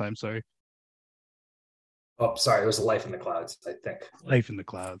one last time. Sorry. Oh, sorry. It was Life in the Clouds, I think. Life in the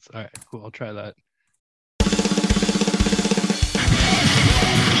Clouds. All right, cool. I'll try that.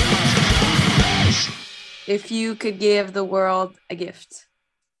 If you could give the world a gift,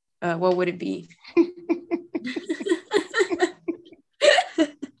 what would it be?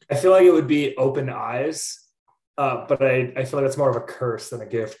 I feel like it would be open eyes. But I feel like it's more of a curse than a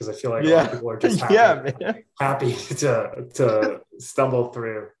gift, because I feel like a lot of people are just happy to stumble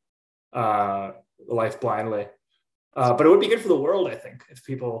through life blindly. But it would be good for the world, I think, if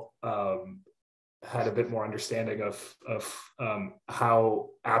people had a bit more understanding of how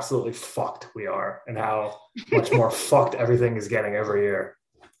absolutely fucked we are and how much more fucked everything is getting every year.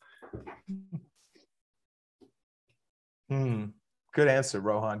 Good answer,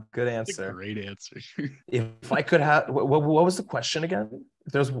 Rohan. Good answer. That's a great answer. If I could have, what was the question again?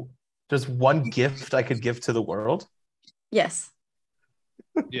 If there's one gift I could give to the world? Yes.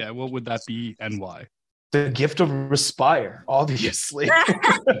 Yeah, what would that be and why? The gift of Respire, obviously.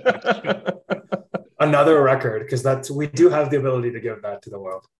 Another record, because we do have the ability to give that to the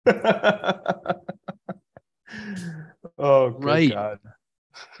world. Oh, good right. God.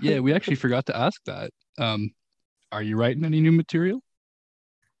 Yeah, we actually forgot to ask that. Are you writing any new material?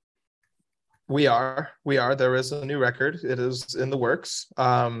 We are. There is a new record. It is in the works.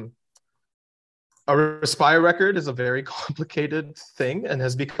 A Respire record is a very complicated thing and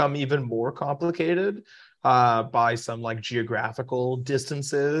has become even more complicated by some like geographical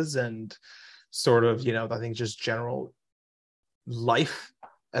distances and sort of, I think just general life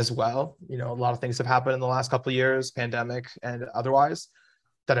as well. A lot of things have happened in the last couple of years, pandemic and otherwise,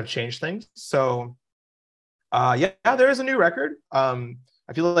 that have changed things. So there is a new record.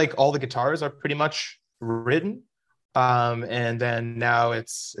 I feel like all the guitars are pretty much written. And then now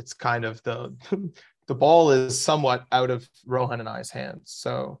it's kind of the ball is somewhat out of Rohan and I's hands.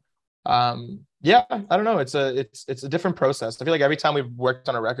 So I don't know. It's a different process. I feel like every time we've worked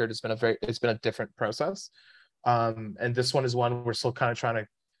on a record, it's been a different process. And this one is one we're still kind of trying to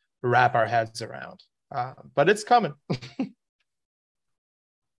wrap our heads around. But it's coming.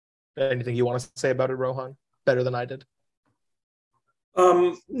 Anything you want to say about it, Rohan? Better than I did.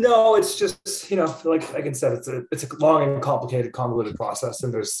 No, it's just, like I said, it's a long and complicated, convoluted process,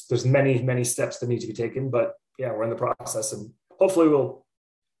 and there's many steps that need to be taken. But yeah, we're in the process, and hopefully we'll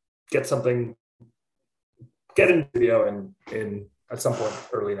get in video in at some point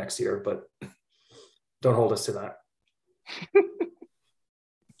early next year. But don't hold us to that.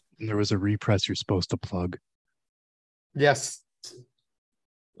 There was a repress you're supposed to plug. Yes.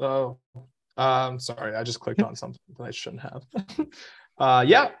 Oh. Sorry, I just clicked on something that I shouldn't have.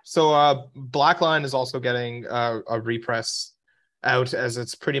 So Blackline is also getting a repress out, as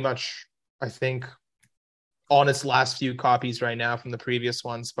it's pretty much, I think, on its last few copies right now from the previous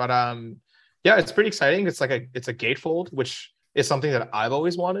ones. But it's pretty exciting. It's like it's a gatefold, which is something that I've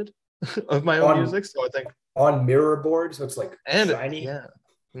always wanted of my own music. So I think on mirror board, so it's like shiny. Yeah,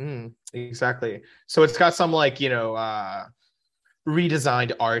 exactly. So it's got some like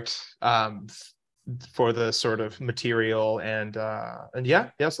redesigned art for the sort of material, and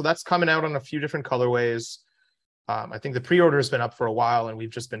so that's coming out on a few different colorways. I think the pre-order has been up for a while, and we've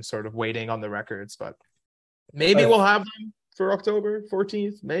just been sort of waiting on the records, but maybe we'll have them for October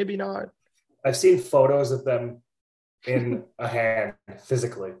 14th. Maybe not. I've seen photos of them in a hand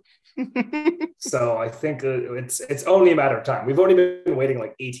physically. So I think it's only a matter of time. We've only been waiting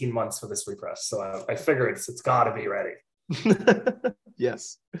like 18 months for this repress. So I figure it's got to be ready.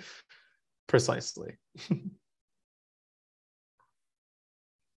 Yes, precisely.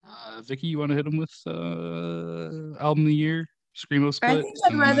 Vicky, you want to hit him with album of the year, Screamo split? I think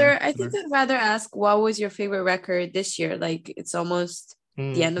I'd rather ask, what was your favorite record this year? Like, it's almost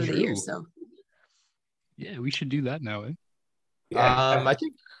the end of the year, so. Yeah, we should do that now, eh? Yeah.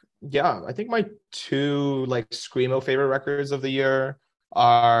 I think my two like Screamo favorite records of the year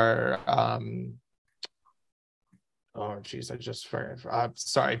are oh geez, I just forgot.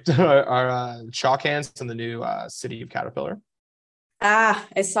 Sorry, are Chalk Hands and the new City of Caterpillar.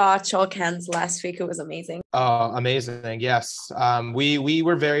 I saw Chalk Hands last week. It was amazing. Amazing. Yes. We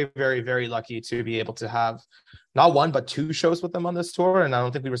were very, very, very lucky to be able to have not one, but two shows with them on this tour. And I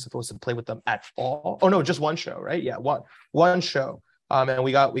don't think we were supposed to play with them at all. Oh no, just one show, right? Yeah, one show. And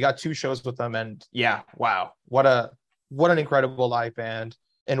we got two shows with them, and yeah, wow. What an incredible live band,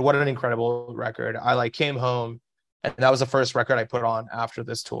 and what an incredible record. I like came home, and that was the first record I put on after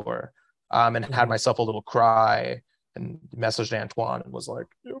this tour. And had myself a little cry, and messaged Antoine and was like,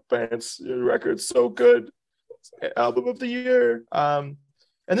 "Your bands, your record's so good. It's album of the year." And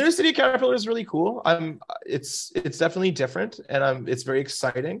the City Caterpillar is really cool. It's definitely different, and it's very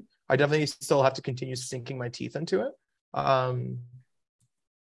exciting. I definitely still have to continue sinking my teeth into it.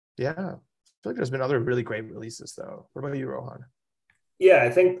 Yeah, I feel like there's been other really great releases though. What about you, Rohan? Yeah, I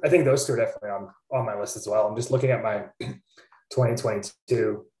think those two are definitely on my list as well. I'm just looking at my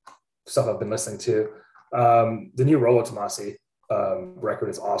 2022 stuff I've been listening to. The new Rolo Tomasi record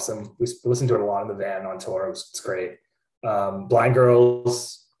is awesome. We listened to it a lot in the van on tour. It's great. Blind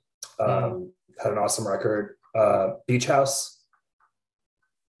Girls had an awesome record. Beach House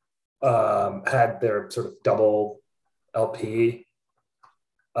had their sort of double LP.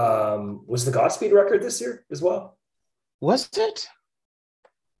 Was the Godspeed record this year as well? Was it?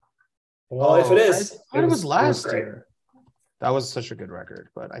 Well, if it is, it was last year. That was such a good record,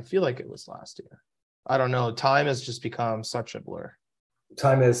 but I feel like it was last year. I don't know. Time has just become such a blur.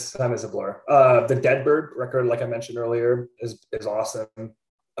 Time is a blur. The Deadbird record, like I mentioned earlier, is awesome.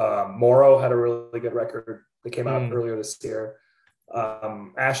 Moro had a really good record that came out earlier this year.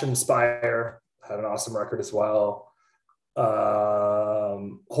 Ashen Spire had an awesome record as well.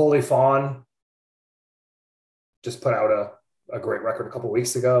 Holy Fawn just put out a great record a couple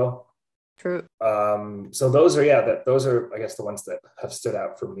weeks ago. True. So those are I guess the ones that have stood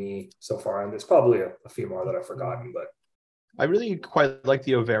out for me so far, and there's probably a few more that I've forgotten, but I really quite like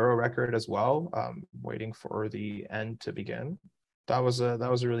the Overo record as well. Waiting for the End to Begin. That was a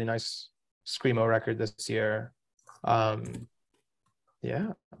really nice Screamo record this year.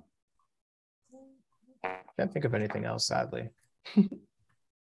 Yeah. Can't think of anything else, sadly.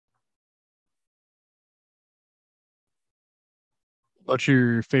 What's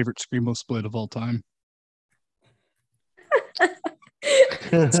your favorite Screamo split of all time?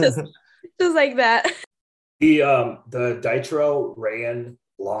 just like that. The Ditro Rayan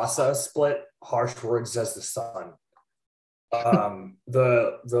Lhasa split, Harsh Words as the Sun.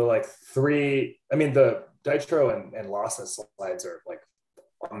 The like three, I mean the Ditro and Lhasa slides are like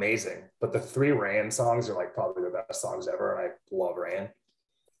amazing, but the three Rayan songs are like probably the best songs ever, and I love Rayan.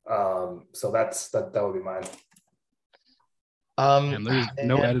 So that would be mine. And there's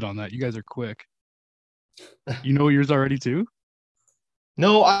no edit on that. You guys are quick. You know yours already too?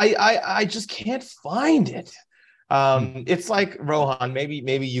 No, I just can't find it. It's like Rohan,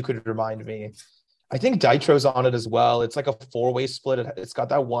 maybe you could remind me. I think Ditro's on it as well. It's like a 4-way split. It's got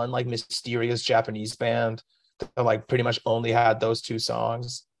that one like mysterious Japanese band that like pretty much only had those two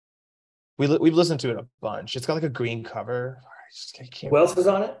songs. We've listened to it a bunch. It's got like a green cover. I can't Who else is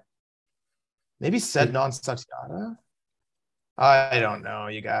on it? Maybe Said Non Satyada. I don't know,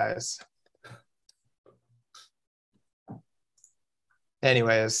 you guys.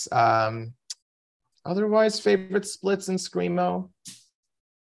 Anyways, otherwise favorite splits in Screamo.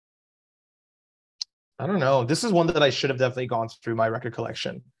 I don't know. This is one that I should have definitely gone through my record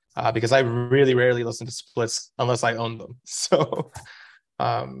collection because I really rarely listen to splits unless I own them. So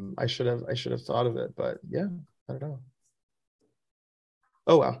I should have thought of it, but yeah, I don't know.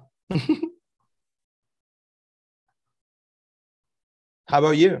 Oh well. How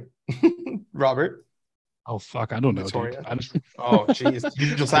about you, Robert? Oh fuck, I don't know, dude. Victoria. Oh, jeez.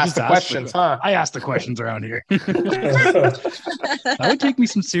 You just I asked the asked questions, huh? I asked the questions around here. That would take me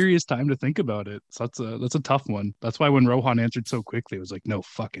some serious time to think about it. So that's a tough one. That's why when Rohan answered so quickly, it was like, no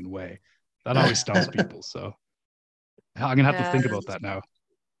fucking way. That always stumps people. So I'm gonna have to think about that now.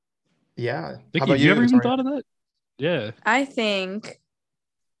 Yeah. Vicky, How about have you ever even Victoria? thought of that? Yeah. I think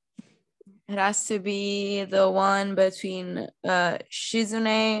it has to be the one between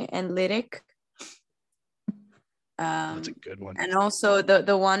Shizune and Lyric. That's a good one. And also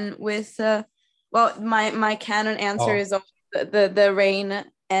the one with well, my canon answer is the Rain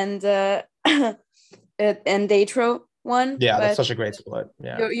and and Datro one. Yeah, that's such a great split.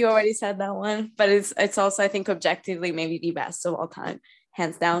 Yeah. You already said that one, but it's also, I think, objectively maybe the best of all time,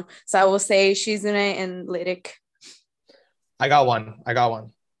 hands down. So I will say Shizune and Lyric. I got one. I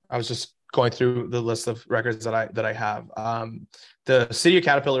was just going through the list of records that I have. The City of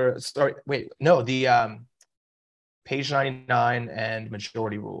Caterpillar. Sorry, wait, no, the Page 99 and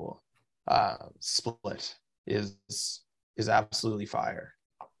Majority Rule split is absolutely fire.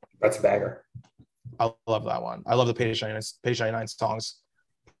 That's a banger. I love that one. I love the Page 99 songs.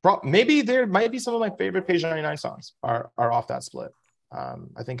 Maybe there might be some of my favorite Page 99 songs are off that split.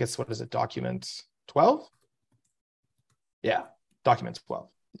 I think it's, what is it, Document 12? Yeah, Document 12.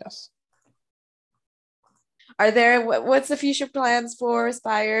 Yes. Are there, what's the future plans for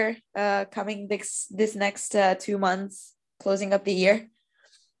Aspire coming this next 2 months, closing up the year?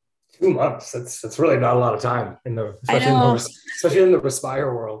 2 months. That's really not a lot of time in the especially in the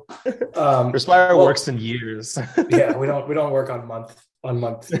Respire world. Respire works in years. Yeah, we don't work on month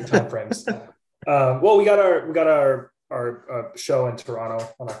time frames. Well, we got our show in Toronto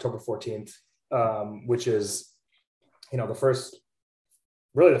on October 14th, which is, the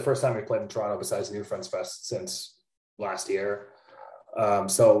first time we played in Toronto besides New Friends Fest since last year.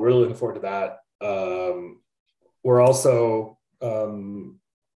 So really looking forward to that. We're also going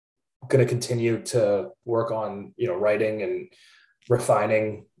to continue to work on, writing and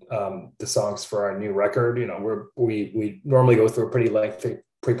refining the songs for our new record. We normally go through a pretty lengthy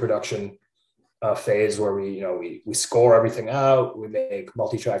pre-production phase where we score everything out, we make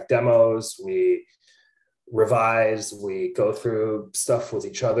multi-track demos, we revise, we go through stuff with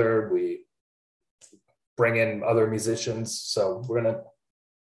each other, we bring in other musicians. So we're gonna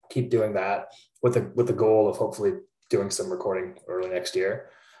keep doing that with the goal of hopefully doing some recording early next year.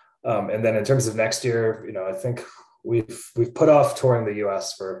 And then in terms of next year, I think we've put off touring the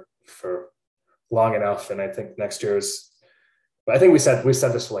US for long enough, and I think next year I think we said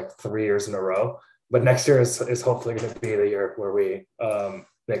this for like 3 years in a row, but next year is hopefully going to be the year where we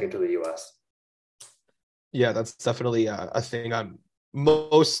make it to the US. Yeah, that's definitely a thing I'm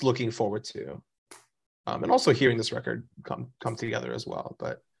most looking forward to, and also hearing this record come together as well.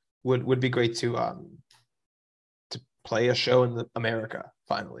 But would be great to play a show in America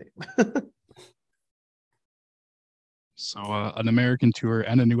finally. So an American tour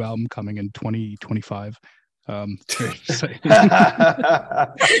and a new album coming in 2025. And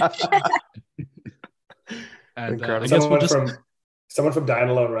I guess we'll just... Someone from Dying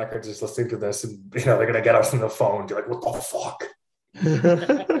Alone Records is listening to this, and they're gonna get us on the phone and be like, "What the fuck?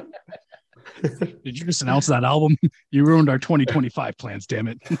 Did you just announce that album? You ruined our 2025 plans, damn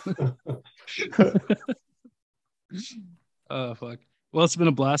it." Fuck. Well, it's been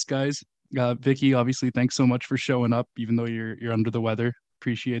a blast, guys. Vicky, obviously, thanks so much for showing up, even though you're under the weather.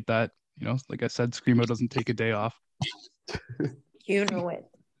 Appreciate that. Like I said, Screamo doesn't take a day off. You know it.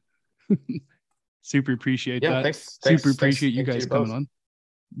 Super appreciate that. Thanks, Super appreciate you guys coming on.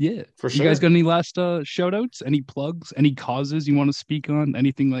 Yeah, for sure. You guys got any last shout outs, any plugs, any causes you want to speak on,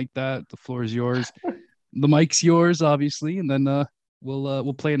 anything like that? The floor is yours. The mic's yours, obviously, and then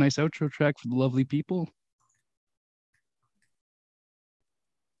we'll play a nice outro track for the lovely people.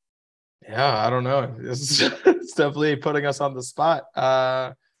 Yeah, I don't know. It's definitely putting us on the spot.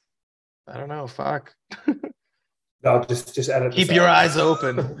 I don't know. Fuck. No, just edit. Keep your eyes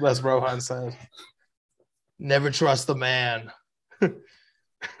open, Les Rohan said. Never trust the man. I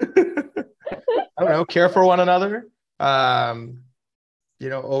don't know. Care for one another.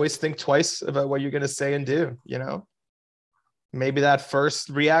 Always think twice about what you're going to say and do. Maybe that first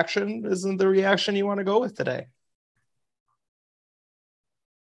reaction isn't the reaction you want to go with today.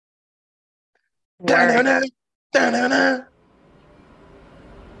 Da-na-na, da-na-na.